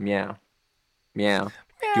 Luna, meow. Meow.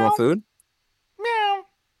 Do you want food? Meow.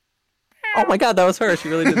 Oh my god, that was her. She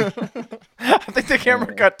really did. I think the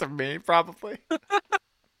camera cut to me, probably.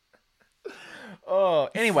 Oh,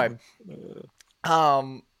 anyway.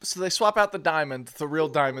 So they swap out the diamond, the real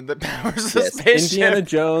diamond that powers the spaceship. Indiana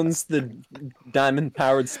Jones, the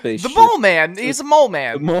diamond-powered spaceship. The Mole Man. He's a Mole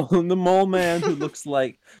Man. The Mole Man who looks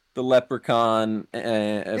like the Leprechaun.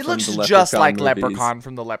 He looks just like Leprechaun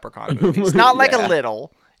from the Leprechaun movies. Not like a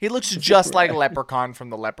little. He looks just like Leprechaun from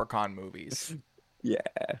the Leprechaun movies. Yeah.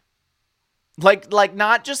 Like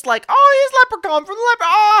not just like, oh, he's Leprechaun from the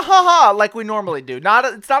Leprechaun. Ah, ha, ha, like we normally do.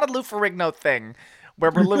 It's not a Lou Ferrigno thing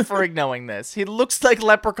where we're Lou Ferrignoing this. He looks like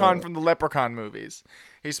Leprechaun from the Leprechaun movies.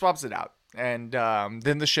 He swaps it out, and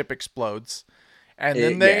then the ship explodes. And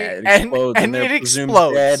then it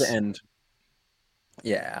explodes. Dead and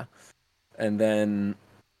yeah, and then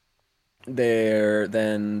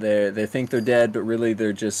they think they're dead, but really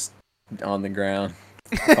they're just on the ground.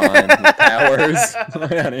 Fine with powers,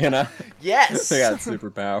 you know. Yes, they got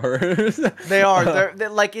superpowers. They are. They're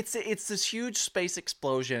like it's this huge space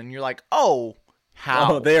explosion. You're like, oh.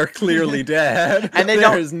 How? Oh, they are clearly dead. And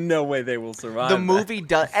there's no way they will survive. The movie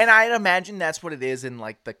does, and I'd imagine that's what it is in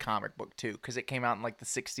like the comic book too, because it came out in like the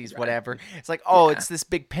 60s, whatever. It's like, it's this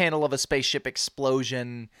big panel of a spaceship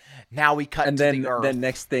explosion. Now we cut to the Earth. Then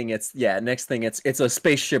next thing it's a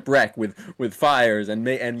spaceship wreck with fires,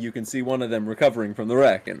 and you can see one of them recovering from the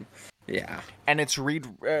wreck, and yeah. And it's Reed.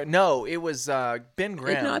 No, it was Ben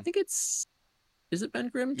Grimm. No, I think it's. Is it Ben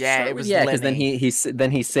Grimm? Yeah, it was. Yeah, because then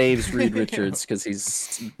he saves Reed Richards because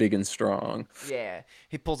he's big and strong. Yeah,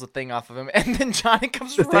 he pulls the thing off of him, and then Johnny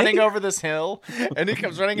comes running over this hill, and he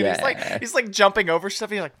comes running, and he's like jumping over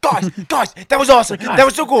stuff. And he's like, guys, that was awesome. That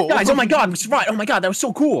was so cool. Guys, oh my god, right? Oh my god, that was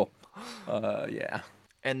so cool. Yeah.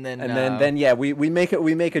 And then we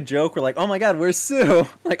make a joke. We're like, oh my god, where's Sue?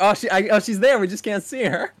 Like, she's there. We just can't see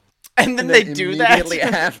her. And then they do that immediately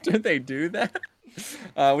after they do that.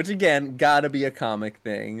 Which again, gotta be a comic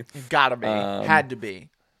thing. Gotta be. Had to be.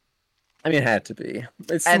 I mean, it had to be.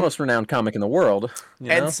 It's the And most renowned comic in the world,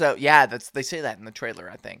 you and know? so yeah, that's they say that in the trailer,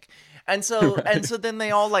 I think. And Right. so then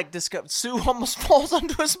they all like discover Sue almost falls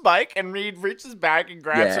onto his bike and Reed reaches back and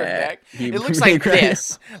grabs her Yeah. neck. He, It looks he like cried.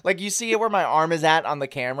 this. Like you see it where my arm is at on the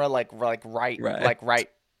camera, Right. like right.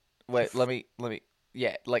 Wait, let me.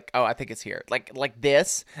 Yeah, like oh, I think it's here. Like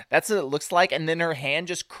this. That's what it looks like. And then her hand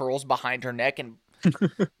just curls behind her neck and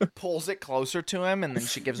pulls it closer to him, and then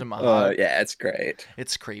she gives him a hug. Yeah, it's great.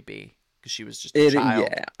 It's creepy because she was just a child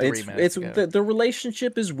Yeah, 3 minutes ago. the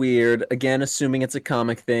relationship is weird. Again, assuming it's a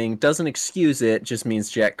comic thing doesn't excuse it. Just means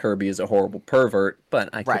Jack Kirby is a horrible pervert. But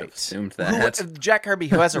I could have Right. assumed Who, that. Jack Kirby,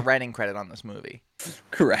 who has a writing credit on this movie.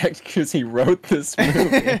 Correct, because he wrote this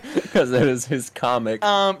movie because it is his comic.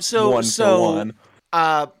 One for one.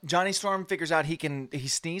 Johnny Storm figures out he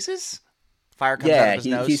sneezes. Fire comes out Yeah, of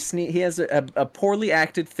his nose. he has a poorly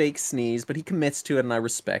acted fake sneeze, but he commits to it, and I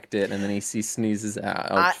respect it. And then he sneezes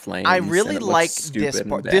out flames. I really and it looks like stupid this and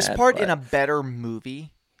part. bad, This part but in a better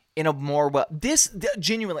movie, in a more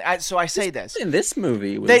genuinely. So I say this. in this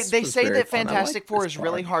movie, They was say very that fun. I Fantastic liked Four this is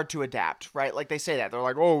really part. hard to adapt, right? Like they say that. They're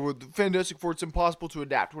like, oh, with Fantastic Four, it's impossible to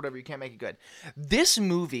adapt. Whatever, you can't make it good. This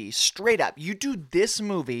movie, straight up, you do this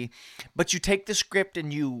movie, but you take the script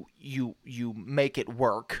and you make it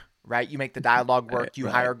work, right? You make the dialogue work. You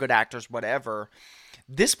Right. hire good actors, whatever.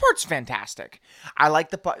 This part's fantastic. I like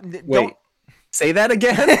the part. Wait, say that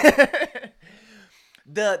again.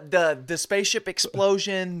 The spaceship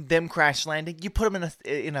explosion, them crash landing. You put them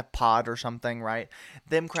in a pod or something, right?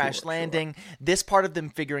 Them crash landing. This part of them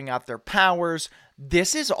figuring out their powers.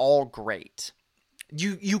 This is all great.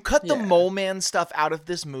 You cut the Yeah. Mole Man stuff out of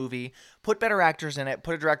this movie. Put better actors in it.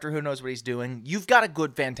 Put a director who knows what he's doing. You've got a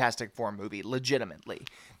good Fantastic Four movie, legitimately.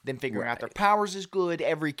 Them figuring out their powers is good.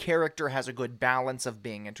 Every character has a good balance of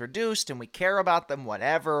being introduced, and we care about them.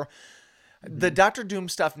 Whatever. The Doctor Doom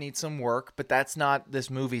stuff needs some work, but that's not this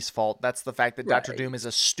movie's fault. That's the fact that Doctor Right. Doom is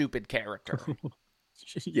a stupid character.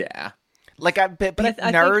 Yeah. Like think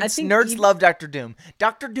nerds he- love Doctor Doom.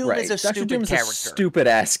 Doctor Doom Right. is a Dr. stupid Doom's character. a stupid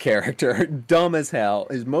ass character. Dumb as hell.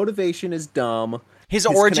 His motivation is dumb. His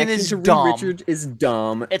origin connection is to Reed dumb. Richards is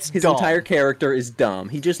dumb. It's His dumb. entire character is dumb.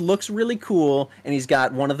 He just looks really cool, and he's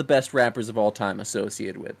got one of the best rappers of all time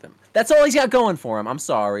associated with him. That's all he's got going for him. I'm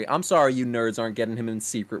sorry. I'm sorry you nerds aren't getting him in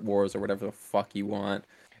Secret Wars or whatever the fuck you want.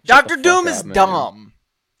 Shut Doctor the Doom fuck is up, man. dumb.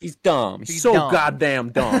 He's dumb. He's He's so dumb. goddamn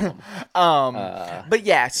dumb. But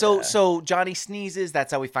yeah, so Johnny sneezes.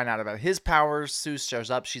 That's how we find out about his powers. Sue shows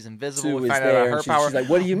up. She's invisible. Sue we is find out there, about and her she's power. like,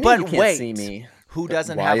 "What do you mean But you can't wait, see me?" who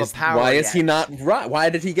doesn't Why have is, a power? Why is he yet? not right? Why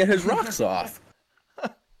did he get his rocks off?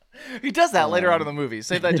 He does that later on in the movie.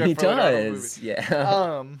 Save that joke He for later on in the movie. does.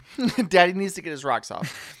 Yeah. Daddy needs to get his rocks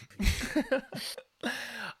off.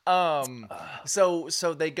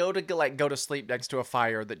 So they go to sleep next to a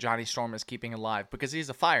fire that Johnny Storm is keeping alive because he's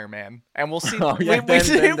a fireman, and we'll see. Oh, yeah, we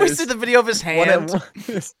see there's- the video of his hand.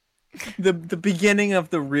 The beginning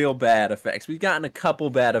of the real bad effects. We've gotten a couple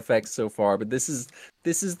bad effects so far, but this is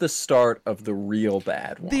the start of the real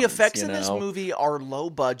bad ones. The effects you in this know? movie are low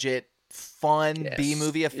budget, fun Yes,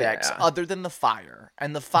 B-movie effects, yeah. other than the fire.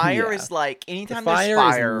 And the fire Yeah. is like The anytime fire there's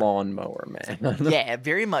fire. is lawnmower man. Yeah,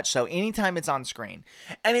 very much so. Anytime it's on screen.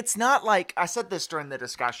 And it's not like I said this during the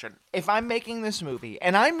discussion. If I'm making this movie,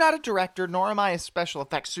 and I'm not a director, nor am I a special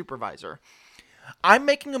effects supervisor, I'm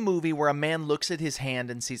making a movie where a man looks at his hand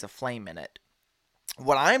and sees a flame in it.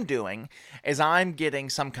 What I'm doing is I'm getting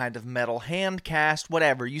some kind of metal hand cast,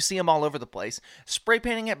 whatever. You see them all over the place. Spray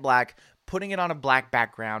painting it black, putting it on a black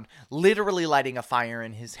background, literally lighting a fire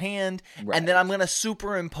in his hand, and then I'm going to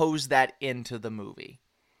superimpose that into the movie.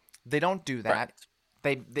 They don't do that.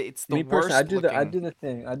 It's the Me worst personally, I do looking. the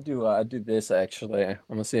thing. I do this actually. I'm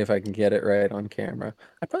gonna see if I can get it right on camera.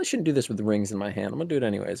 I probably shouldn't do this with the rings in my hand. I'm gonna do it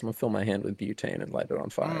anyways. I'm gonna fill my hand with butane and light it on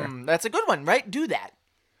fire. That's a good one, right? Do that.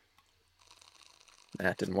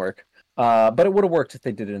 That didn't work. But it would have worked if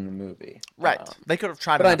they did it in the movie. Right. They could have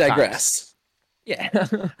tried But I enough times. digress. Yeah.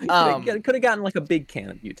 Could have gotten like a big can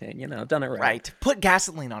of butane, done it right. Right. Put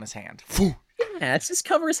gasoline on his hand. Yeah, it's just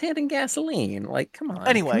cover his hand in gasoline. Like, come on.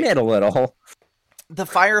 Anyway. Commit a little. The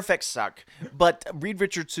fire effects suck, but Reed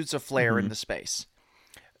Richards shoots a flare Mm-hmm. into space.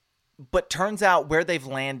 But turns out where they've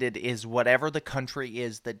landed is whatever the country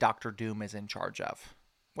is that Doctor Doom is in charge of.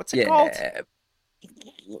 What's it called?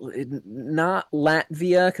 Not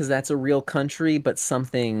Latvia, because that's a real country, but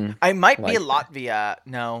something. I might be like Latvia.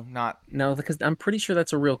 No, not. No, because I'm pretty sure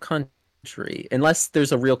that's a real country. Unless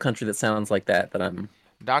there's a real country that sounds like that I'm.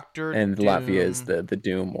 Doctor And Doom Latvia is the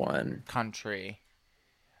Doom one. country.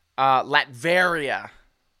 Latveria.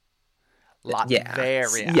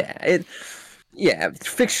 Latveria. Yeah. Yeah,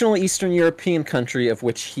 fictional Eastern European country of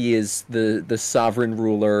which he is the sovereign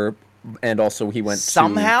ruler, and also he went to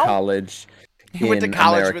Somehow college he went to in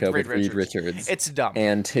college with America Reed with Reed Richards. Richards, It's dumb.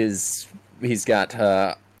 and he's got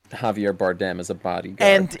Javier Bardem as a bodyguard,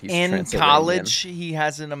 And but he's in Transylvanian. college, he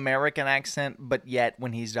has an American accent, but yet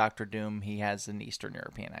when he's Doctor Doom, he has an Eastern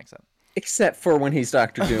European accent. Except for when he's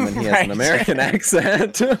Doctor Doom and he has Right. an American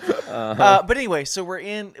accent. But anyway, so we're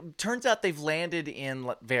in. Turns out they've landed in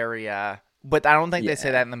Latveria, but I don't think they say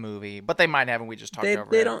Yeah. that in the movie. But they might have, and we just talked over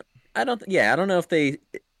They it. don't. I don't. Yeah, I don't know if they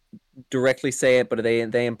directly say it, but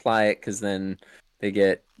they imply it because then they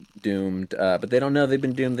get doomed. But they don't know they've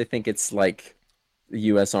been doomed. They think it's like the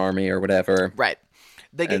U.S. Army or whatever. Right.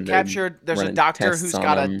 They get And they're captured. There's a running doctor tests who's on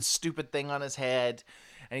got them. a stupid thing on his head,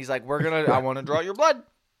 and he's like, I want to draw your blood,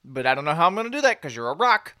 but I don't know how I'm going to do that because you're a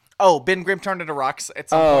rock. Oh, Ben Grimm turned into rocks at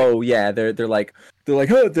some point. Oh yeah, they're like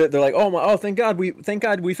oh, they're like thank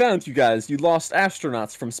God we found you guys. You lost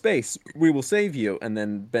astronauts from space. We will save you. And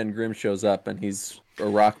then Ben Grimm shows up and he's a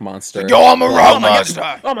rock monster. Yo, I'm a Like, rock oh my God.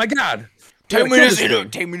 monster. Oh my God! Take me You're to gonna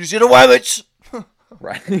kill see the rabbits.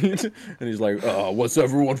 Right. And he's like, oh, what's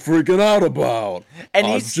everyone freaking out about? And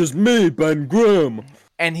It's just me, Ben Grimm.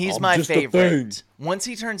 And he's I'm my just a favorite. thing. Once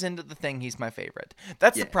he turns into the Thing, he's my favorite.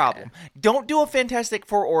 That's the Yeah. problem. Don't do a Fantastic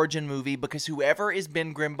Four origin movie because whoever is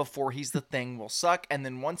Ben Grimm before he's the Thing will suck, and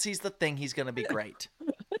then once he's the Thing, he's going to be great.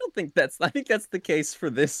 I think that's the case for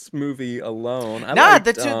this movie alone.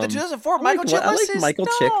 The 2004 Michael Chiklis I like is Michael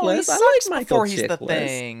no, Chiklis. he sucks I like Michael before he's the Chiklis.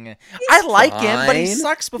 Thing. He's I like him, but he fine.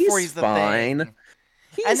 sucks before he's the fine. Thing.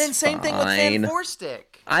 And then same thing with Van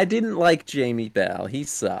Forstick. I didn't like Jamie Bell. He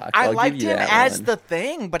sucked. I I'll liked give you him that as one. the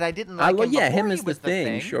Thing, but I didn't like him before him he as the was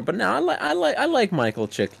thing, sure. But no, I like Michael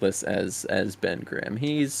Chiklis as Ben Grimm.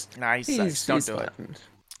 He's Nah, he sucks. Don't do it. fine.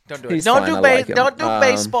 Don't do it. He's fine, I like him. Don't do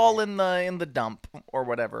baseball in the dump or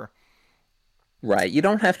whatever. Right, you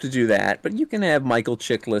don't have to do that, but you can have Michael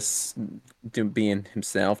Chiklis being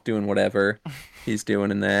himself, doing whatever he's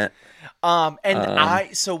doing in that.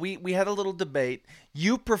 So we had a little debate.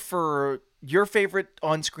 You prefer your favorite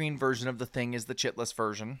on-screen version of the Thing is the Chitless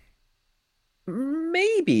version.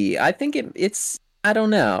 Maybe. I think it's. I don't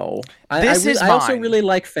know. I is also mine. really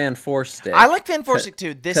like Van Forstick. I like Van Forstick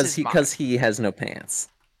too. This is mine. because he has no pants.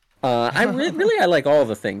 I like all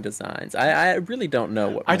the Thing designs. I really don't know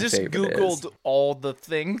what my I just favorite googled is. all the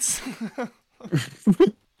things.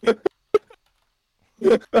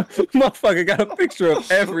 Motherfucker got a picture of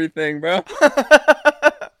everything, bro.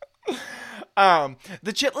 The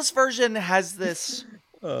Chitless version has this.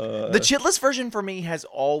 The Chitless version for me has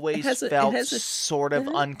always felt sort of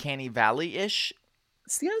Uncanny Valley-ish.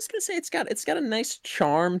 See, I was gonna say it's got a nice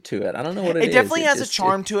charm to it. I don't know what it is. It definitely has a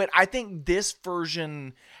charm to it. I think this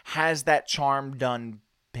version has that charm done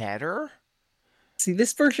better. See,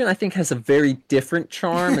 this version I think has a very different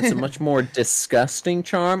charm. It's a much more disgusting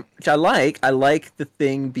charm, which I like. I like the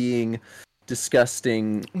Thing being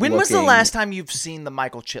disgusting. When was the looking. last time you've seen the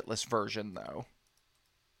Michael Chiklis version, though?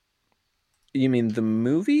 You mean the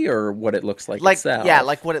movie or what it looks like? Like, itself? yeah,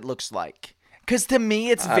 like what it looks like. Because to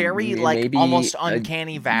me, it's very maybe almost a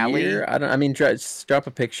Uncanny Valley. year? I mean, just drop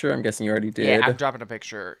a picture. I'm guessing you already did. Yeah, I'm dropping a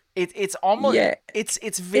picture. It's almost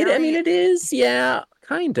it's very. I mean, it is. Yeah,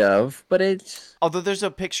 kind of. But it's. Although there's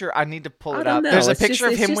a picture, I need to pull I it don't up. know. There's a It's picture just-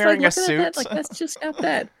 of it's him just wearing a looking at suit. that, that's just got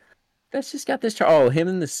that. That's just got this. Oh, him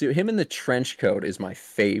in the suit. Him in the trench coat is my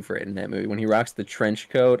favorite in that movie. When he rocks the trench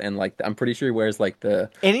coat and I'm pretty sure he wears like the.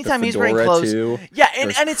 Anytime the he's wearing fedora, clothes, too. yeah, It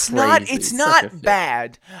was and it's crazy. not Such a fit.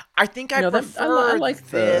 bad. I think I No, I prefer like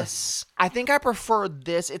this. I think I prefer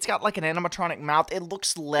this. It's got like an animatronic mouth. It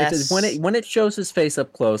looks less. When it shows his face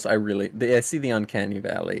up close, I see the Uncanny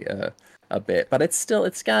Valley a bit, but it's got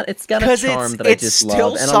a charm that I just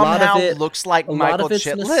love, and a lot of it looks like a Michael lot of it's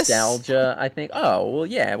Chiklis. nostalgia. I think. Oh well,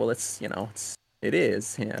 yeah. Well, it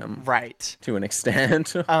is him, Right. to an extent.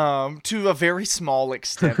 To a very small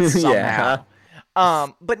extent somehow.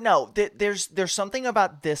 But no, there's something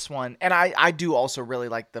about this one, and I do also really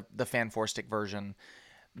like the Fan Forstick version.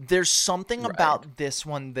 There's something about this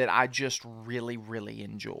one that I just really, really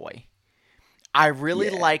enjoy. I really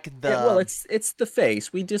like the. Yeah, well, it's the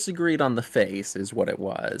face. We disagreed on the face, is what it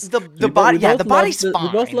was. The body. Yeah, the body's fine. We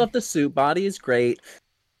both love the suit. Body is great.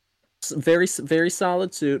 Very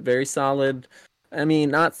solid suit. Very solid. I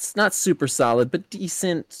mean, not super solid, but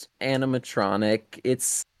decent animatronic.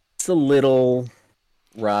 It's a little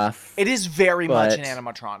rough. It is very much an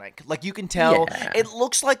but- animatronic. Like you can tell, Yeah. it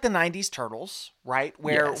looks like the '90s Turtles, right?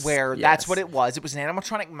 Where that's Yes. what it was. It was an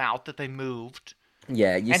animatronic mouth that they moved.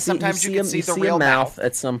 Yeah, And sometimes you can see the a real mouth mouth.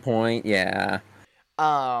 at some point. Yeah,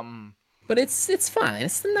 Um, but it's fine.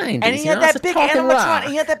 It's the 90s. And he had that big animatronic.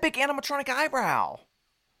 He had that big animatronic eyebrow.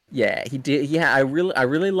 Yeah, he did. Yeah, I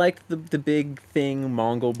really liked the big thing.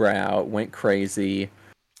 Mongol brow went crazy.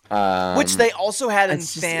 Which they also had in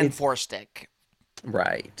Fan Four Stick.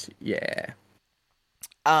 Right. Yeah.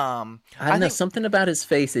 I don't know, something about his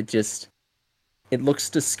face. It looks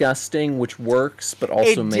disgusting, which works, but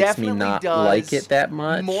also makes me not like it that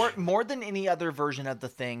much. More than any other version of the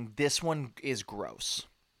Thing, this one is gross.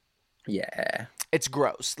 Yeah. It's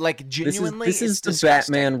gross. Like, genuinely, this is the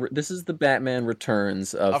disgusting. This is the Batman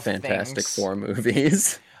Returns of Fantastic Four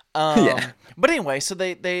movies. Yeah. But anyway, so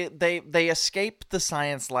they escape the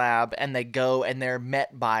science lab and they go and they're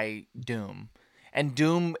met by Doom. And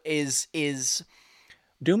Doom is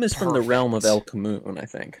Doom is from the realm of El Camoon, I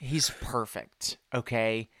think. He's perfect,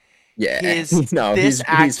 okay? Yeah. This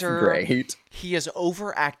actor, he's great. He is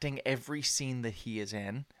overacting every scene that he is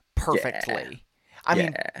in perfectly. Yeah. I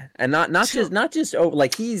mean, and not just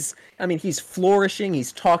like he's flourishing,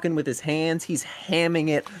 he's talking with his hands, he's hamming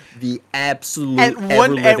it the absolute at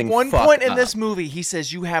one point in this movie, he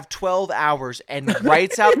says you have 12 hours and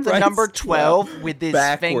writes out the number 12 with his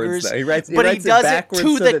fingers, he does it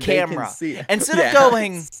to the camera instead of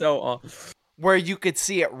going where you could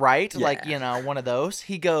see it right, like one of those.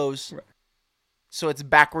 He goes. Right. So it's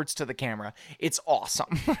backwards to the camera. It's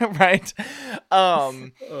awesome, right?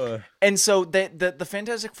 And so the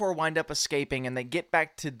Fantastic Four wind up escaping, and they get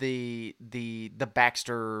back to the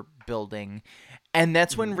Baxter building, and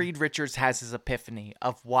that's when Reed Richards has his epiphany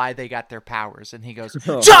of why they got their powers, and he goes,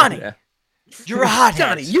 "Johnny, you're a hothead.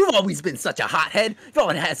 Johnny, you've always been such a hothead. You've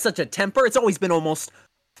always had such a temper. It's always been almost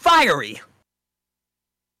fiery."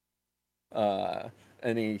 And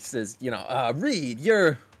he says, Reed,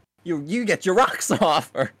 you get your rocks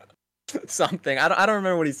off or something. I don't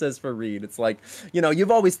remember what he says for Reed. It's like,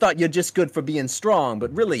 you've always thought you're just good for being strong,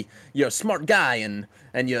 but really you're a smart guy and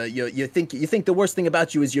you think the worst thing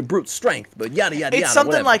about you is your brute strength, but yada yada yada. It's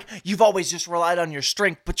something whatever. Like you've always just relied on your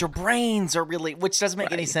strength, but your brains are really, which doesn't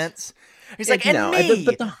make any sense. He's like,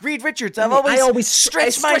 Reed Richards, I've always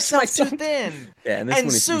stretched myself too thin. Yeah,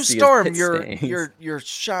 and Sue Storm, you're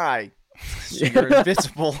shy. You're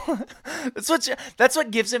invisible. That's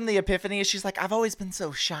what gives him the epiphany. Is she's like, I've always been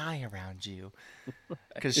so shy around you,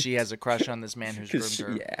 because she has a crush on this man who's groomed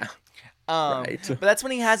her. Yeah. Right. But that's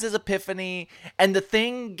when he has his epiphany, and the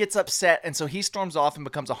Thing gets upset, and so he storms off and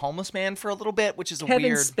becomes a homeless man for a little bit, which is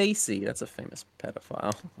Kevin Spacey. That's a famous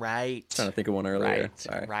pedophile. Right. Trying to think of one earlier.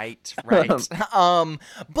 Right.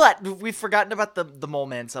 But we've forgotten about the Mole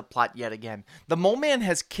Man subplot yet again. The Mole Man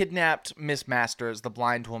has kidnapped Miss Masters, the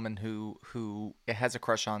blind woman who has a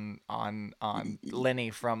crush on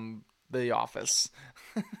Lenny from The Office.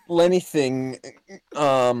 Lenny's Thing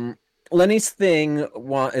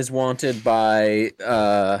is wanted by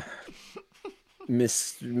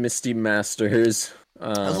Misty Masters.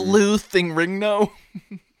 Lou Thingringno.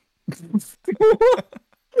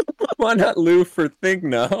 Why not Lou for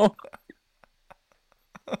Thingno?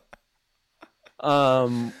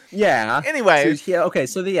 Yeah. Anyway.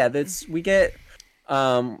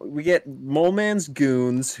 We get Mole Man's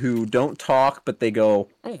goons who don't talk, but they go.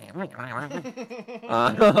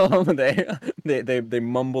 They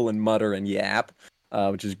mumble and mutter and yap,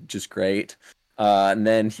 which is just great. And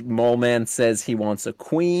then Mole Man says he wants a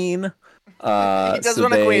queen. He does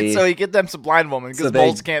want a queen, so he get them some blind woman because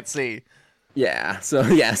moles can't see. Yeah, so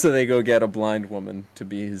they go get a blind woman to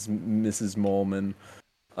be his Mrs. Moleman.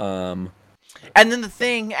 And then the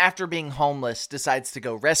Thing, after being homeless, decides to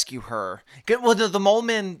go rescue her. Well, the Mole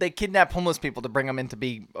Men, they kidnap homeless people to bring them in to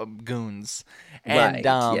be goons. And,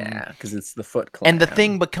 because it's the Foot Clan. And the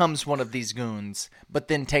Thing becomes one of these goons, but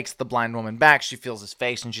then takes the blind woman back. She feels his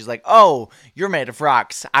face, and she's like, "Oh, you're made of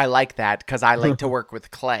rocks. I like that, because I like to work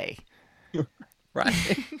with clay." Right.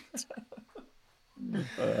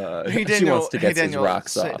 Hey, Daniel, she wants to get his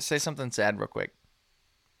rocks off. Say something sad real quick.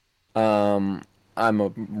 I'm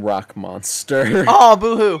a rock monster. Oh,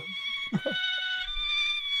 boo-hoo.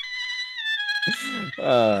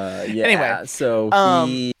 Anyway, so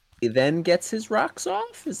he then gets his rocks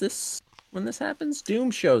off? Is this when this happens?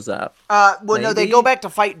 Doom shows up. No, they go back to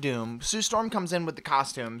fight Doom. Sue Storm comes in with the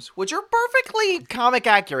costumes, which are perfectly comic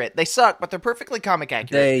accurate. They suck, but they're perfectly comic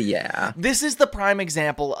accurate. This is the prime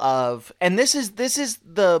example of, and this is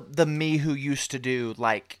the me who used to do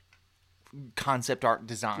like concept art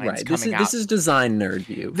designs. Right. This is design nerd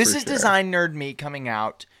you. This is design nerd me coming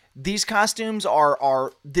out. These costumes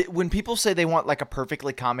are when people say they want like a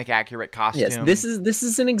perfectly comic accurate costume. Yes, this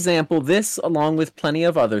is an example. This, along with plenty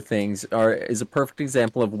of other things, is a perfect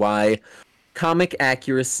example of why comic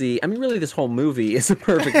accuracy. I mean, really, this whole movie is a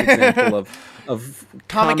perfect example of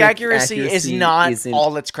Comic accuracy is not isn't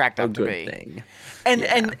all it's cracked a up to good be. thing. And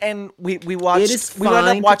Yeah. and we watched. It is we wound up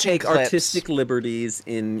fine to watching take clips. artistic liberties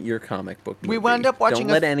in your comic book movie. We wound up watching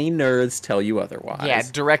Don't let any nerds tell you otherwise. Yeah,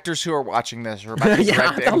 directors who are watching this are about to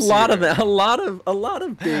direct the a lot of MCU. a lot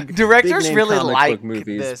of big Directors big name really comic like book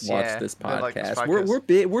movies this, watch yeah. this They like this podcast.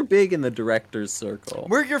 podcast. We're big in the directors circle.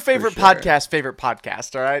 We're your favorite sure.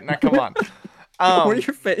 podcast, all right? Now come on. We're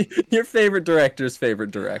your favorite director's favorite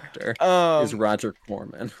director is Roger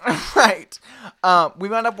Corman. Right. We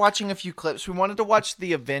wound up watching a few clips. We wanted to watch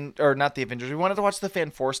not the Avengers. We wanted to watch the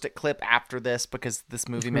Fanforstic clip after this because this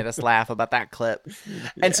movie made us laugh about that clip.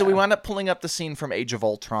 And so we wound up pulling up the scene from Age of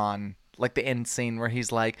Ultron, like the end scene where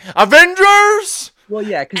he's like, Avengers! Well,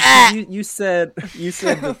 yeah, because you said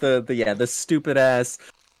that the stupid ass.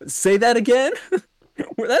 Say that again.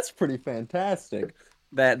 Well, that's pretty fantastic.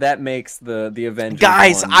 That makes the Avengers.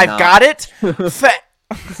 Guys, one I've not- got it.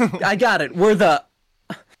 I got it. We're the.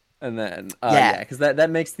 And then, Yeah. because that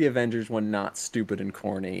makes the Avengers one not stupid and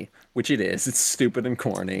corny, which it is. It's stupid and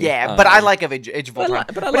corny. Yeah, but I like Age of Ultron.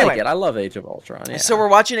 But I like anyway, it. I love Age of Ultron. Yeah. So we're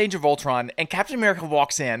watching Age of Ultron, and Captain America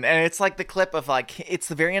walks in, and it's like the clip of like it's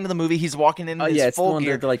the very end of the movie. He's walking in his it's the full one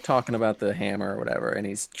gear, that they're like talking about the hammer or whatever, and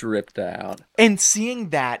he's dripped out. and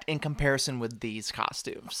seeing that in comparison with these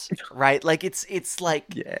costumes, right? Like it's like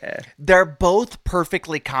Yeah. they're both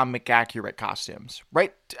perfectly comic accurate costumes,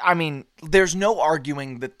 right? I mean, there's no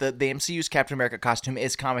arguing that the MCU's Captain America costume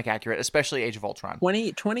is comic accurate, especially Age of Ultron,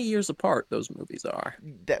 20 years apart, those movies are.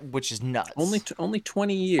 which is nuts. Only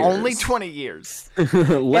 20 years. Only 20 years.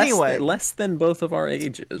 Anyway, less than both of our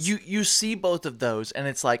ages. You see both of those, and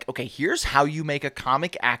it's like, okay, here's how you make a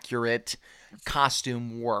comic accurate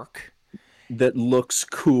costume work that looks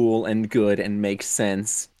cool and good and makes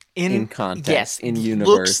sense in context, yes, in universe.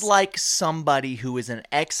 Looks like somebody who is an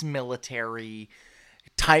ex-military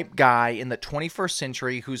type guy in the 21st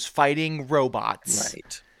century who's fighting robots.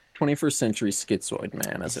 Right. 21st century schizoid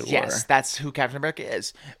man, as it were. Yes, that's who Captain America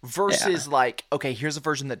is. Versus like, okay, here's a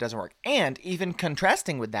version that doesn't work. And even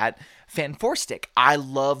contrasting with that, Fanforstic. I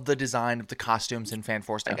love the design of the costumes in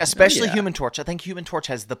Fanforstic, especially Human Torch. I think Human Torch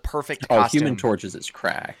has the perfect costume. Human Torches is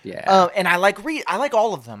cracked, yeah. And I like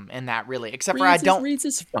all of them in that, really, except for Reed's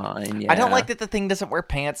is fine, yeah. I don't like that the thing doesn't wear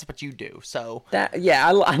pants, but you do. So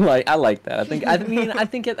I like that.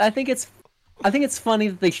 I think it's funny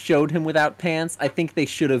that they showed him without pants. I think they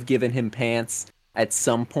should have given him pants at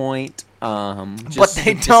some point. But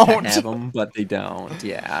they don't. Have them, but they don't.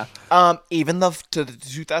 Yeah. Even the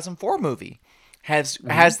 2004 movie has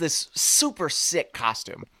this super sick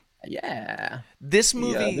costume. Yeah. This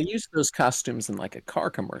movie, they used those costumes in like a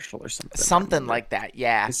car commercial or something. Something like that,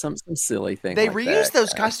 yeah. Some silly thing. They like reuse that,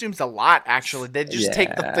 those costumes a lot, actually. They just they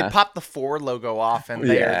pop the Ford logo off, and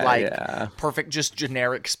they're perfect, just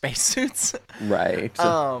generic spacesuits. Right.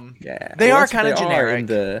 Yeah. They are kind of generic.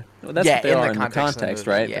 That's what they are in the context,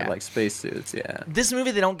 right? Yeah. They're like spacesuits. Yeah. This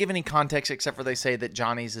movie, they don't give any context except for they say that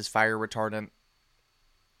Johnny's is fire retardant.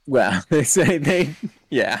 Well, they say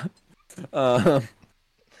yeah.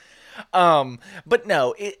 But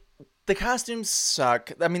no, the costumes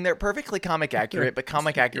suck. I mean, they're perfectly comic accurate, but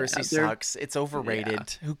comic accuracy sucks. It's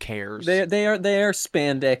overrated. Yeah. Who cares? They are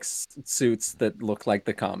spandex suits that look like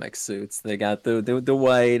the comic suits. They got the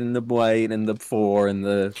white and the four and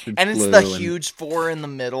the and it's the huge four in the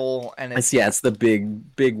middle, and it's the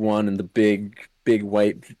big one and the big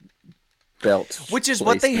white belt, which is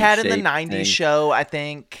what they had in the '90s show, I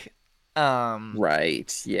think.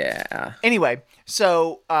 Right. Yeah. Anyway,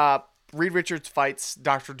 so Reed Richards fights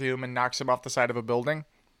Dr. Doom and knocks him off the side of a building.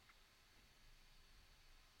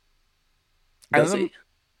 Does he?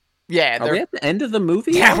 Yeah. Are we at the end of the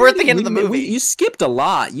movie? Yeah, we're at the end of the movie. You skipped a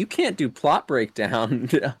lot. You can't do plot breakdown.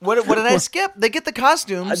 What did I skip? They get the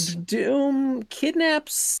costumes. Doom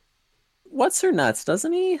kidnaps. What's her nuts?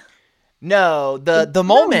 Doesn't he? No, the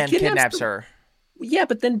Mole Man kidnaps her. Yeah,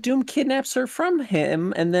 but then Doom kidnaps her from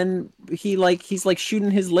him, and then he's like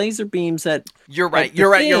shooting his laser beams at. You're right.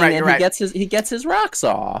 He gets his rocks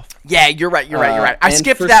off. Yeah, you're right. I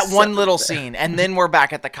skipped that one little scene, and then we're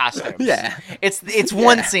back at the costumes. Yeah, it's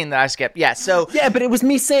one scene that I skipped. Yeah, so yeah, but it was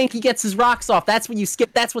me saying he gets his rocks off. That's what you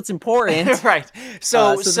skipped. That's what's important. Right.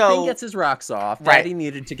 So the thing gets his rocks off. Right. Daddy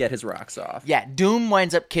needed to get his rocks off. Yeah, Doom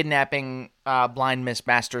winds up kidnapping blind Miss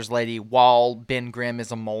Masters lady while Ben Grimm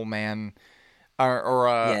is a mole man. Or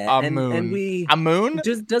a moon. A moon?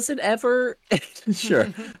 Does it ever?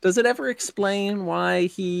 Sure. Does it ever explain why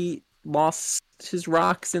he lost his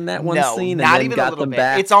rocks in that one No, scene, not and then even a got little them bit.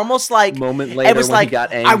 back? It's almost like moment later it was when like he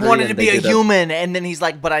got I angry wanted to and be they a did human, and then he's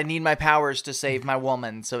like, but I need my powers to save my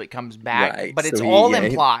woman, so it comes back. Right, But it's so all he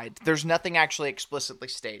implied. There's nothing actually explicitly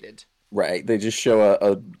stated. Right, they just show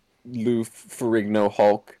a Lou Ferrigno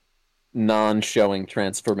Hulk non-showing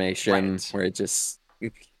transformation Right. where it just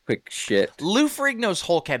quick shit. Lou Ferrigno's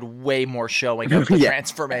Hulk had way more showing of the Yeah.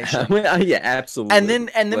 transformation. Yeah, absolutely. And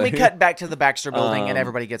then we cut back to the Baxter building and Um,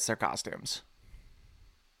 everybody gets their costumes.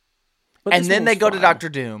 but And this then one they was go to fine. Doctor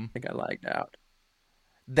Doom. I think I lagged out.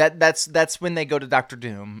 That's when they go to Doctor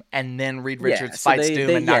Doom, and then Reed Richards so fights Doom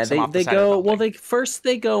and knocks him off the they side of go the building.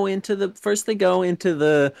 they go into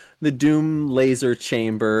the Doom laser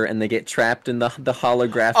chamber, and they get trapped in the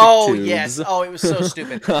holographic tubes. Yes. Oh, it was so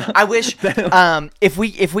stupid. I wish if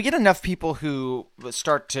we get enough people who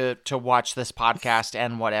start to watch this podcast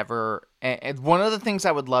and whatever, and one of the things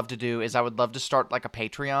I would love to do is I would love to start like a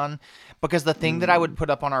Patreon, because the thing that I would put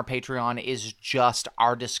up on our Patreon is just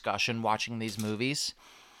our discussion watching these movies.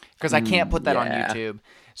 Because I can't put that on yeah. YouTube.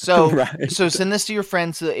 So Right. so send this to your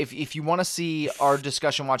friends. If you want to see our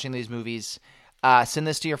discussion watching these movies, send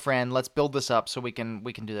this to your friend. Let's build this up so we can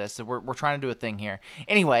do this. So we're trying to do a thing here.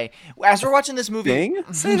 Anyway, as we're watching this movie, Thing?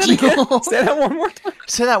 Say that again. Say that one more time.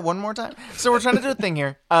 Say that one more time. So we're trying to do a thing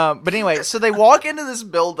here. But anyway, so they walk into this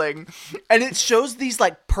building, and it shows these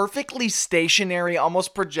like perfectly stationary,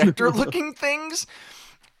 almost projector-looking things.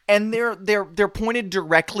 And they're pointed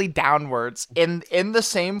directly downwards in the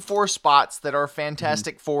same four spots that our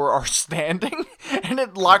Fantastic Four are standing, and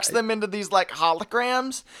it locks them into these like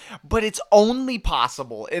holograms. But it's only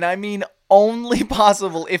possible, and I mean only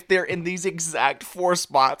possible, if they're in these exact four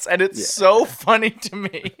spots, and it's so funny to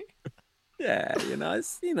me. Yeah,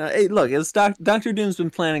 hey, look, Doctor Doom's been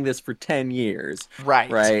planning this for 10 years.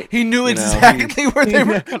 Right. He knew exactly where they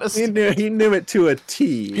were gonna start. He knew it to a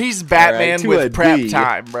T. He's Batman to with a prep D.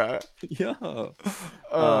 time, bro. Yeah.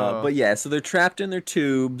 But yeah, so they're trapped in their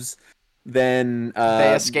tubes. Then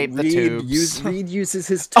they escape the tubes. Reed uses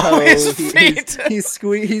his toe. His feet. He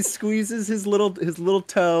squeezes his little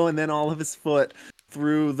toe and then all of his foot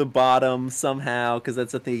through the bottom somehow, because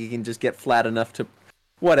that's the thing, he can just get flat enough to.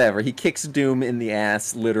 Whatever, he kicks Doom in the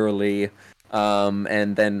ass, literally,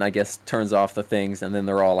 and then I guess turns off the things, and then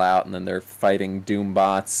they're all out, and then they're fighting Doom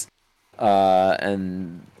bots,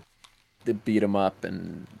 and they beat him up,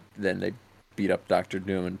 and then they beat up Doctor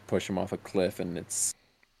Doom and push him off a cliff, and it's...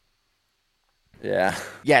 Yeah.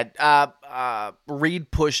 Yeah,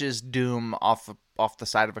 Reed pushes Doom off the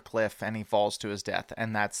side of a cliff, and he falls to his death,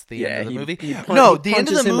 and that's the end of the movie. The end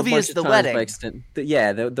of the movie is the wedding.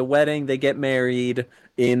 The wedding. They get married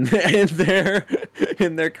in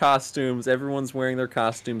their costumes. Everyone's wearing their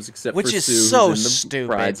costumes except for Sue, which is so who's in the stupid.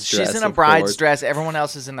 bride's She's dress, in a of bride's course. dress. Everyone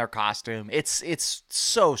else is in their costume. It's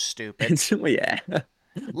so stupid. Yeah. But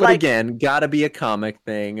Like- again, gotta be a comic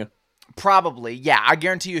thing. Probably, yeah. I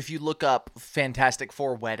guarantee you, if you look up Fantastic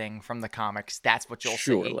Four wedding from the comics, that's what you'll see.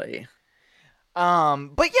 Surely.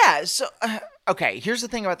 But yeah, so okay, here's the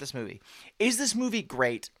thing about this movie. Is this movie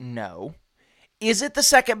great? No. Is it the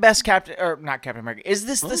second best Captain America? Is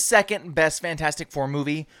this the second best Fantastic Four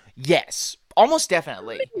movie? Yes. Almost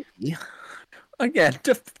definitely. Yeah. Again,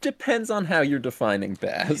 depends on how you're defining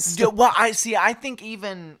best. Well, I think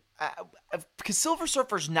even because Silver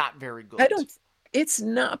Surfer's not very good. It's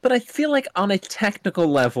not, but I feel like on a technical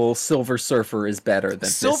level, Silver Surfer is better than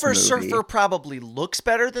Silver this movie. Surfer probably looks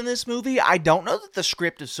better than this movie. I don't know that the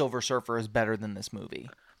script of Silver Surfer is better than this movie.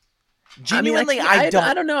 Genuinely, I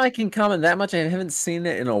don't know. I can comment that much. I haven't seen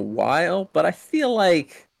it in a while, but I feel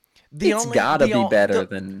like it's gotta be better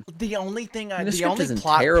than. The only thing the script isn't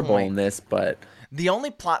terrible in this, but the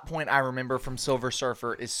only plot point I remember from Silver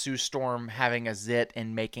Surfer is Sue Storm having a zit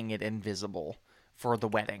and making it invisible for the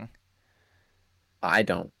wedding. I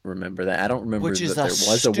don't remember that. I don't remember Which is that there was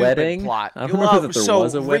a stupid wedding. Plot. I don't remember that there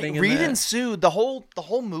was a wedding. Reed in that. and Sue, the whole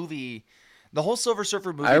movie, the whole Silver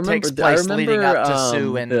Surfer movie takes place leading up to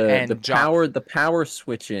Sue and John. The power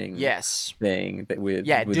switching. Yes. Thing that with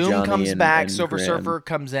Doom Johnny comes back, and Silver Grim. Surfer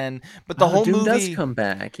comes in, but the whole Doom movie does come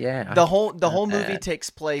back. Yeah. The whole movie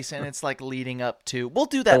takes place, and it's like leading up to. We'll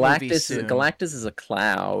do that movie soon. Galactus is a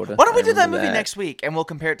cloud. Why don't we do that movie next week, and we'll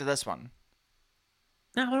compare it to this one?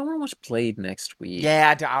 No, I don't want to watch Blade next week.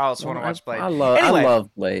 Yeah, I also want to watch Blade. I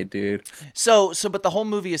love Blade, dude. But the whole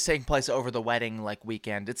movie is taking place over the wedding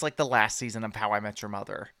weekend. It's like the last season of How I Met Your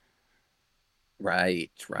Mother.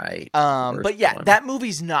 Right. But yeah, that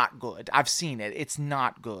movie's not good. I've seen it. It's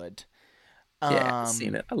not good. Yeah, I've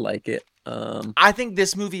seen it. I like it. I think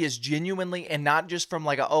this movie is genuinely, and not just from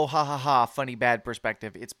like a oh ha ha ha funny bad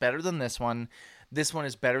perspective. It's better than this one. This one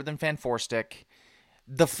is better than Fanforstic.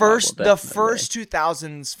 The first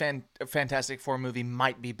 2000s Fantastic Four movie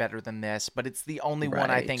might be better than this, but it's the only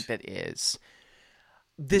one I think that is.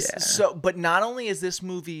 But not only is this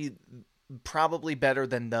movie probably better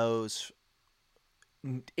than those,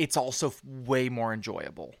 it's also way more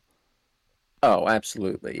enjoyable. Oh,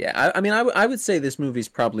 absolutely. Yeah. I mean, I would say this movie's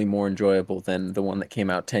probably more enjoyable than the one that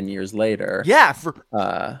came out 10 years later. Yeah.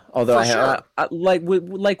 Although sure.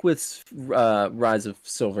 like with Rise of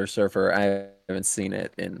Silver Surfer, I haven't seen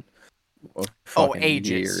it in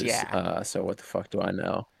ages. years. Yeah. So what the fuck do I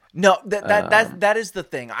know? No, that is the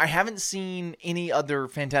thing. I haven't seen any other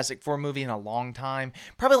Fantastic Four movie in a long time.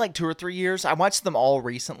 Probably like 2 or 3 years. I watched them all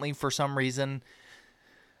recently for some reason.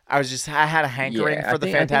 I had a hankering for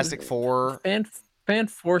the Fantastic Four. Fan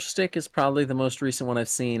Four Stick is probably the most recent one I've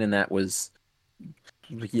seen, and that was,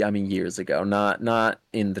 years ago. Not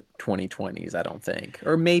in the 2020s, I don't think.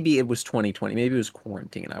 Or maybe it was 2020. Maybe it was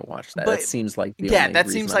quarantine. I watched that. That seems like the only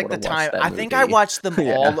seems reason like I the time. I think I watched them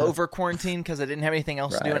all over quarantine because I didn't have anything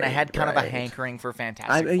else to do, and I had kind of a hankering for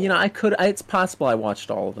Fantastic Four. It's possible I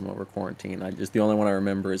watched all of them over quarantine. The only one I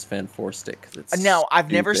remember is Fan Four Stick. Now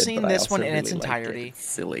I've never seen this one in its entirety. It's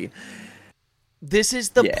silly. This is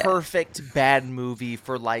the perfect bad movie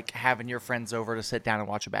for like having your friends over to sit down and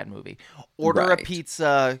watch a bad movie. Order a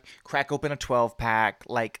pizza, crack open a 12-pack,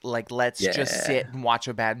 like let's just sit and watch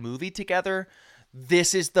a bad movie together.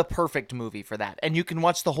 This is the perfect movie for that. And you can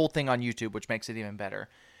watch the whole thing on YouTube, which makes it even better.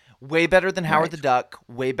 Way better than Howard the Duck,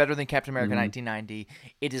 way better than Captain America 1990.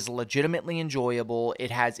 It is legitimately enjoyable. It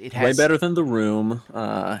has way better than The Room.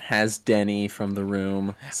 Has Denny from The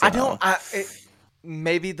Room. So.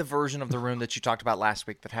 Maybe the version of The Room that you talked about last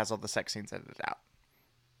week that has all the sex scenes edited out.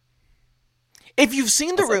 If you've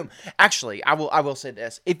seen The Room, actually, I will say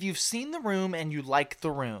this. If you've seen The Room and you like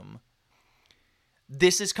The Room,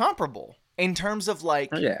 this is comparable in terms of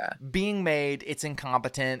being made. It's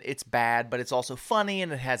incompetent, it's bad, but it's also funny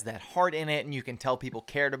and it has that heart in it and you can tell people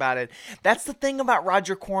cared about it. That's the thing about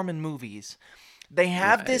Roger Corman movies. They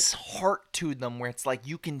have this heart to them where it's like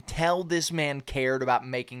you can tell this man cared about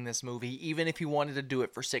making this movie, even if he wanted to do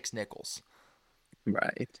it for 6 nickels.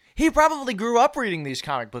 Right. He probably grew up reading these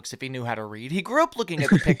comic books if he knew how to read. He grew up looking at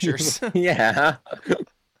the pictures. Yeah.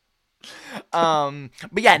 But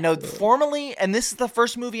yeah, no, formally, and this is the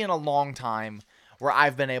first movie in a long time where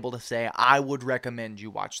I've been able to say I would recommend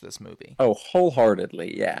you watch this movie. Oh,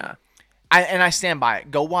 wholeheartedly, yeah. I stand by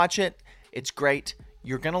it. Go watch it. It's great.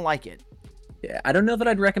 You're going to like it. Yeah, I don't know that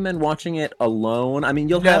I'd recommend watching it alone. I mean,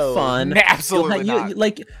 you'll have fun. Absolutely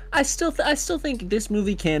not. I still think this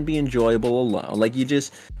movie can be enjoyable alone. Like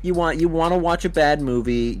you want to watch a bad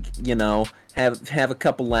movie, have a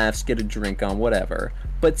couple laughs, get a drink on, whatever.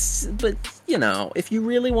 But if you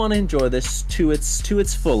really want to enjoy this to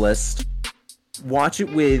its fullest, watch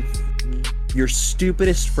it with your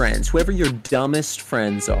stupidest friends, whoever your dumbest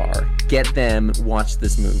friends are. Get them, watch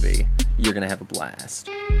this movie. You're going to have a blast.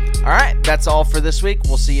 All right, that's all for this week.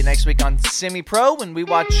 We'll see you next week on Semi Pro when we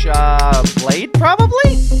watch Blade,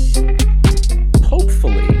 probably?